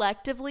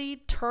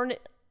collectively turn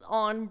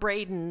on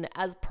Brayden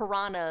as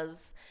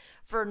piranhas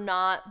for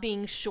not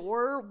being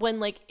sure when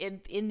like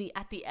at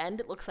the end,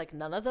 it looks like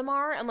none of them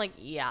are. I'm like,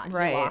 yeah, you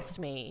lost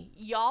me.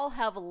 Y'all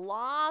have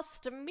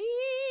lost me.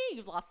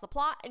 You've lost the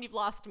plot and you've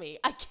lost me.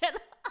 I can't.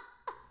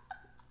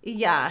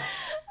 Yeah.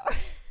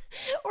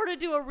 Or to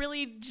do a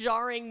really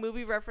jarring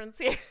movie reference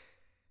here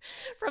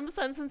from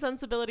Sense and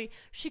Sensibility,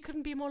 she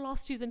couldn't be more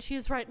lost to you than she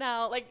is right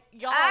now. Like,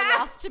 y'all are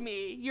lost to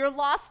me. You're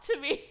lost to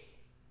me.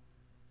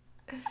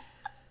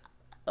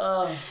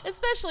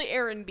 Especially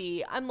Aaron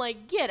B. I'm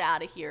like, get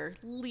out of here.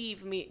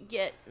 Leave me.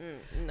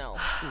 No.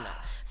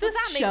 So this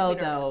that makes show, me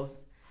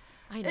nervous.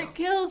 Though, I know. It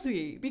kills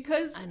me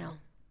because I know.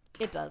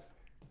 It does.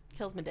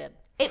 Kills me dead.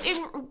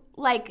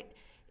 Like,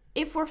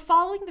 if we're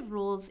following the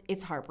rules,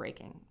 it's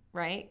heartbreaking.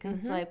 Right? Because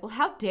it's like, well,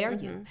 how dare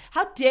you?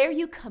 How dare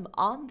you come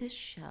on this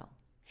show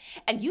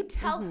and you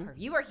tell her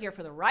you are here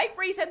for the right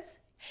reasons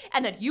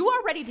and that you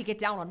are ready to get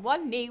down on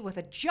one knee with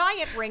a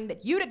giant ring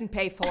that you didn't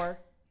pay for.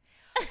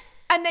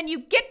 And then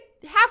you get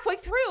halfway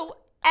through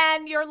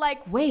and you're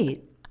like,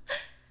 wait,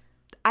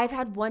 I've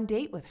had one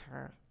date with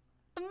her.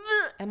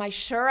 Am I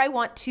sure I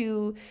want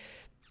to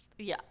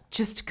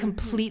just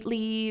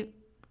completely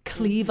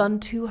cleave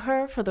unto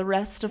her for the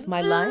rest of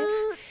my life?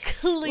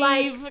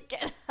 Cleave.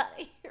 Get out of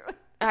here.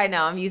 I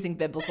know, I'm using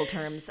biblical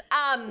terms.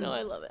 No,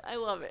 I love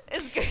it.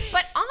 It's great.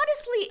 But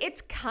honestly,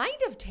 it's kind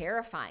of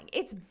terrifying.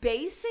 It's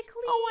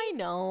basically... Oh, I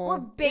know. We're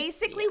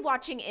basically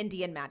watching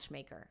Indian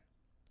Matchmaker.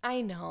 I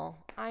know.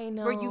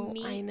 Where you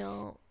meet,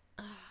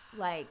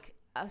 like,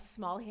 a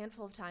small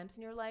handful of times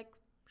and you're like,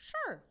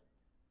 sure,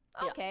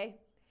 okay.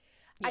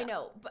 Yeah. I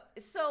know. But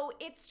so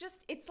it's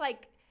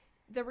like...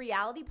 The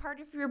reality part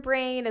of your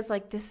brain is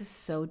like, this is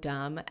so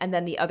dumb. And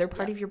then the other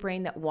part of your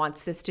brain that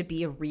wants this to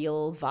be a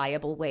real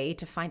viable way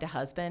to find a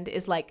husband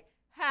is like,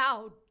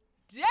 how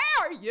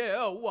dare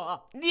you?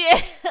 Yeah.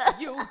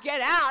 You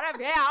get out of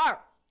here.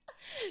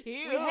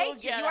 We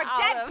hate you. You are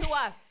dead to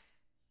us.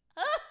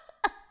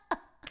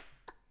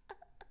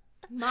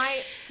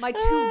 My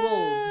two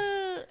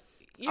wolves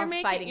are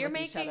fighting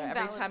with each other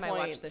every time I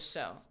watch this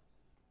show.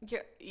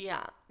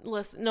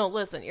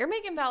 Listen. You're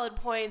making valid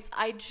points.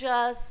 I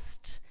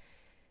just...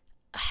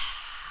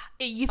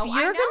 If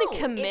you're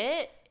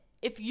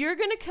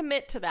gonna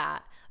commit to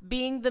that,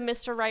 being the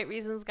Mr. Right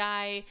Reasons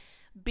guy,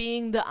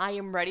 being the I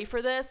am ready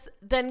for this,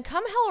 then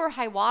come hell or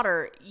high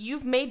water,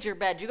 you've made your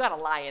bed. You gotta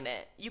lie in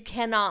it. You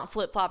cannot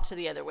flip flop to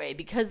the other way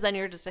because then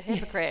you're just a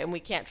hypocrite and we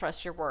can't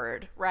trust your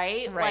word,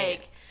 right?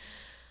 Like,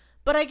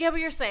 but I get what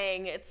you're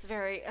saying. It's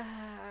very,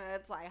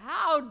 it's like,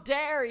 how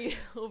dare you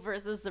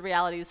versus the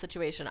reality of the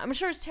situation. I'm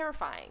sure it's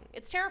terrifying.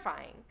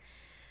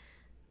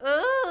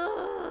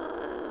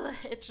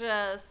 It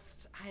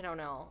just, I don't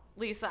know.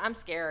 Lisa, I'm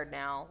scared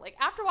now. Like,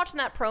 after watching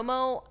that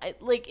promo,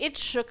 it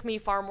shook me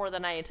far more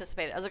than I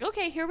anticipated. I was like,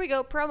 okay, here we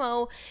go,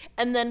 promo.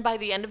 And then by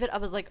the end of it, I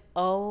was like,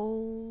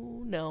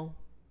 oh, no.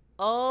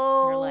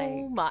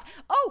 Oh, my.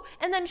 Oh,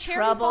 and then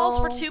Charity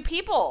falls for two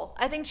people.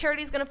 I think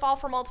Charity's going to fall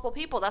for multiple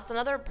people. That's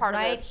another part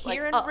of this. Right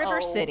here in River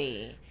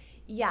City.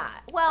 Yeah.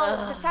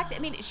 Well, the fact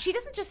that, she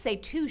doesn't just say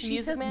two.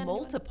 She says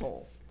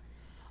multiple.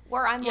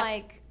 Where I'm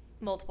like...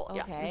 Multiple,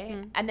 okay.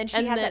 Mm-hmm. And then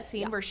she has that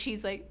scene where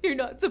she's like, you're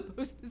not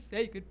supposed to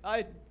say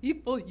goodbye to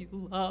people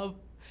you love.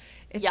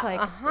 It's like,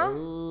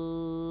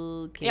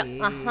 okay.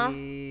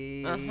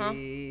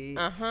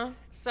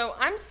 So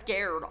I'm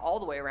scared all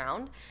the way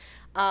around.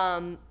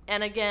 And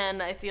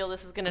again, I feel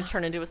this is going to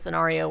turn into a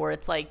scenario where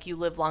it's like you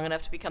live long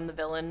enough to become the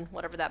villain,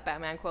 whatever that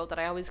Batman quote that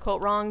I always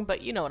quote wrong,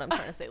 but you know what I'm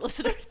trying to say,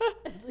 listeners.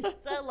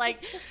 Lisa,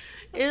 like...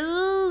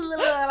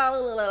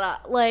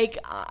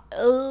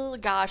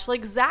 gosh,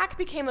 like Zach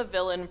became a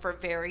villain for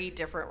very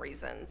different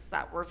reasons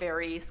that were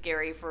very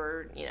scary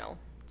for,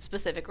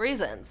 specific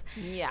reasons.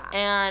 Yeah.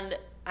 And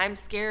I'm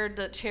scared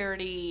that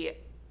Charity,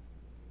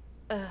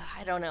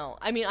 I don't know.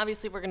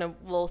 Obviously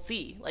we'll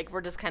see. Like,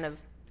 we're just kind of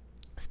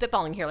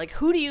spitballing here. Like,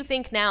 who do you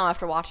think now,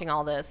 after watching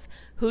all this,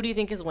 who do you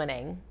think is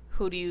winning?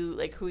 Who do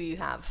you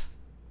have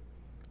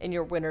in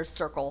your winner's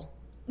circle?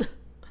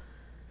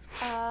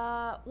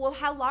 Well,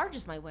 how large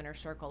is my winner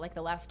circle? Like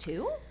the last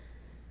two?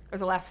 Or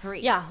the last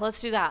three? Yeah,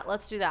 let's do that.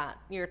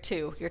 Your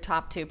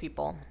top two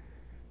people.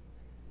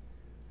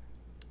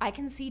 I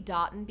can see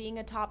Dotun being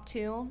a top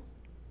 2.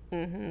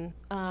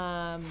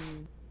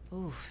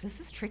 This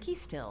is tricky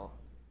still.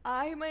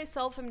 I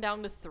myself am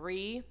down to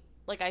 3.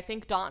 Like, I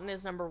think Dotun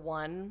is number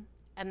 1,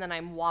 and then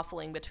I'm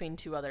waffling between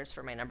 2 others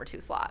for my number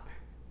 2 slot.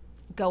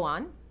 Go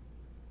on.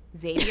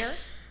 Xavier.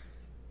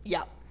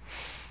 Yep.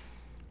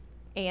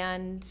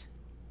 And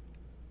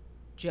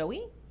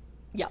Joey?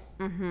 Yep.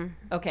 Mm-hmm.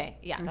 Okay.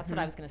 Yeah, that's what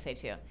I was going to say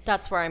too.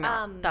 That's where I'm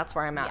at.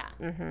 Yeah.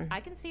 Mm-hmm. I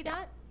can see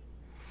that.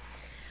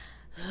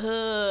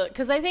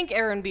 Because I think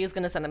Aaron B is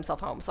going to send himself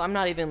home. So I'm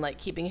not even like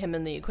keeping him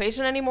in the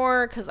equation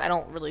anymore because I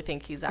don't really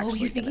think he's actually. Oh,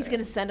 you think he's going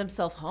to send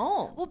himself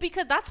home? Well,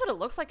 because that's what it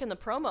looks like in the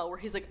promo where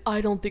he's like,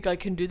 I don't think I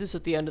can do this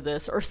at the end of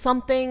this or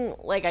something.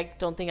 Like, I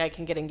don't think I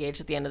can get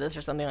engaged at the end of this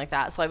or something like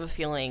that. So I have a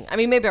feeling. I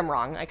mean, maybe I'm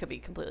wrong. I could be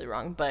completely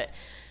wrong. But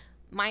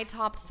my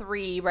top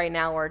 3 right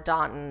now are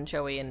Dotun,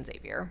 Joey, and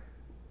Xavier.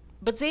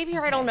 But Xavier,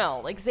 okay. I don't know.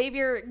 Like,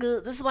 Xavier,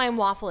 this is why I'm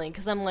waffling,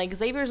 because I'm like,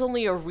 Xavier's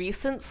only a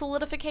recent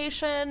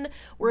solidification,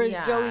 whereas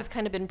Joey's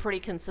kind of been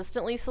pretty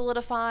consistently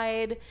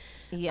solidified.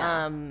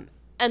 Yeah.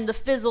 And the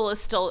fizzle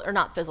is still, or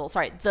not fizzle,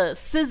 sorry, the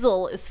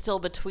sizzle is still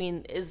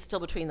between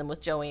them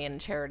with Joey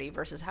and Charity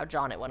versus how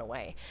John it went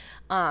away.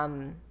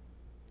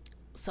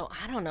 So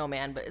I don't know,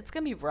 man, but it's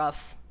going to be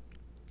rough.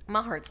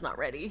 My heart's not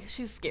ready.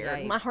 She's scared.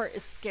 Yikes. My heart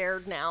is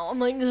scared now. I'm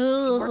like, ugh.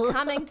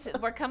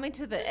 We're coming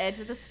to the edge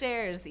of the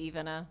stairs,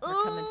 Ivana.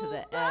 We're coming to the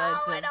edge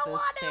of the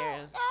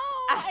stairs.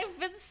 I've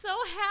been so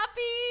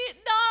happy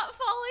not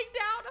falling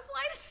down a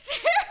flight of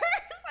stairs.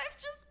 I've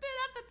just been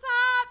at the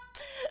top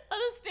of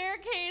the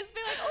staircase,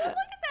 being like, oh, look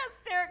at that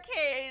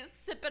staircase.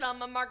 Sipping on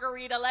my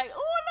margarita, like, oh,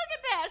 look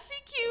at that. She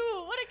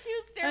cute. What a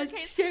cute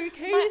staircase. That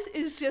staircase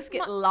is just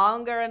getting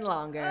longer and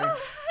longer.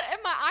 And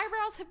my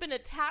eyebrows have been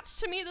attached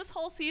to me this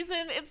whole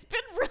season. It's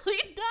been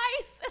really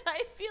nice, and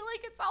I feel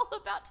like it's all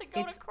about to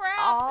go to crap. It's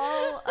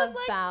all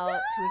about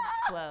to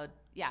explode.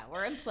 Yeah,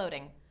 we're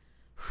imploding.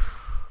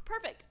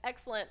 Perfect.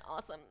 Excellent.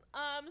 Awesome.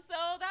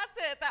 So that's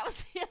it. That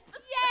was the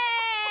episode.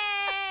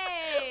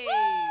 Yay!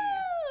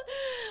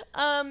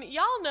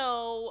 Y'all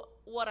know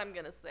what I'm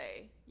gonna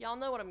say.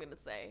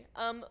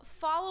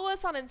 Follow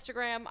us on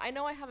Instagram. I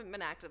know I haven't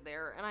been active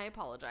there, and I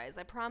apologize.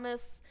 I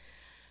promise.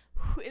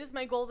 It is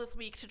my goal this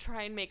week to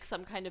try and make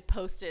some kind of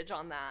postage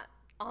on that.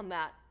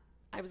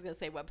 I was gonna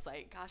say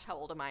website. Gosh, how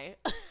old am I?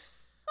 On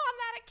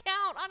that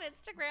account on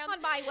Instagram.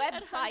 On my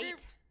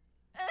website.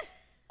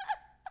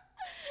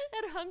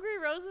 At Hungry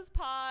Roses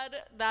Pod.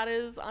 That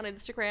is on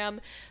Instagram.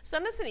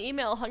 Send us an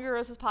email,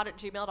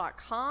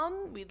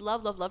 hungryrosespod@gmail.com. We'd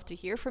love to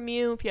hear from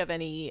you if you have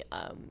any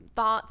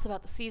thoughts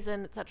about the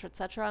season, etc.,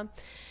 etc.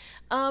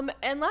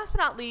 And last but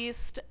not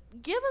least,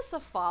 give us a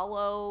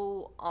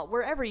follow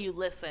wherever you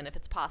listen, if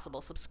it's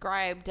possible.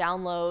 Subscribe,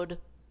 download.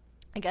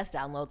 I guess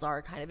downloads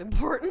are kind of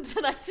important,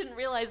 and I didn't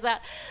realize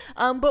that.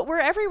 But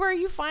we're everywhere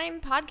you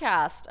find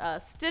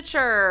podcasts.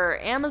 Stitcher,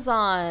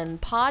 Amazon,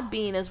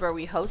 Podbean is where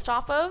we host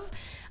off of.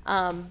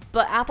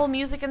 But Apple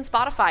Music and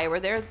Spotify, we're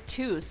there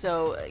too.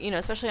 So,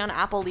 especially on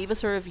Apple, leave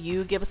us a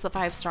review, give us the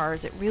 5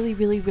 stars. It really,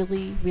 really,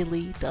 really,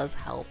 really does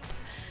help.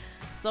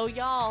 So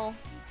y'all,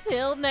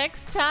 till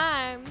next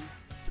time,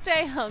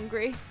 stay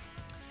hungry.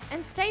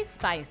 And stay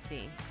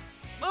spicy.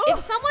 Ooh. If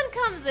someone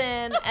comes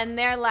in and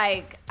they're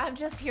like, I'm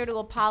just here to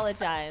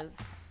apologize,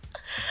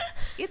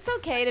 it's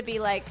okay to be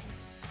like,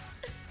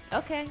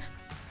 okay,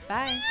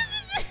 bye.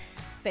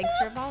 Thanks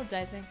for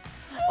apologizing.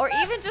 Or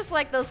even just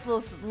like those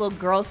little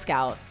Girl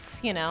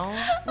Scouts,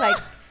 like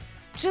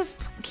just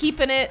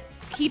keeping it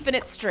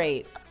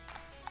straight.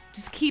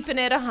 Just keeping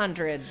it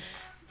 100.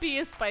 Be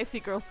a spicy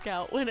Girl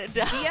Scout when it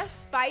does. Be a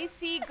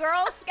spicy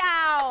Girl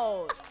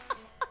Scout.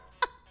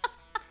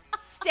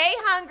 Stay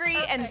hungry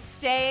and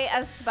stay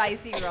a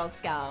spicy Girl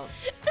Scout.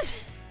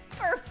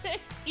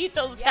 Perfect. Eat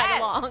those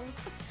tagalongs.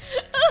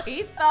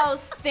 Eat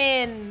those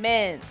Thin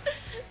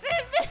Mints.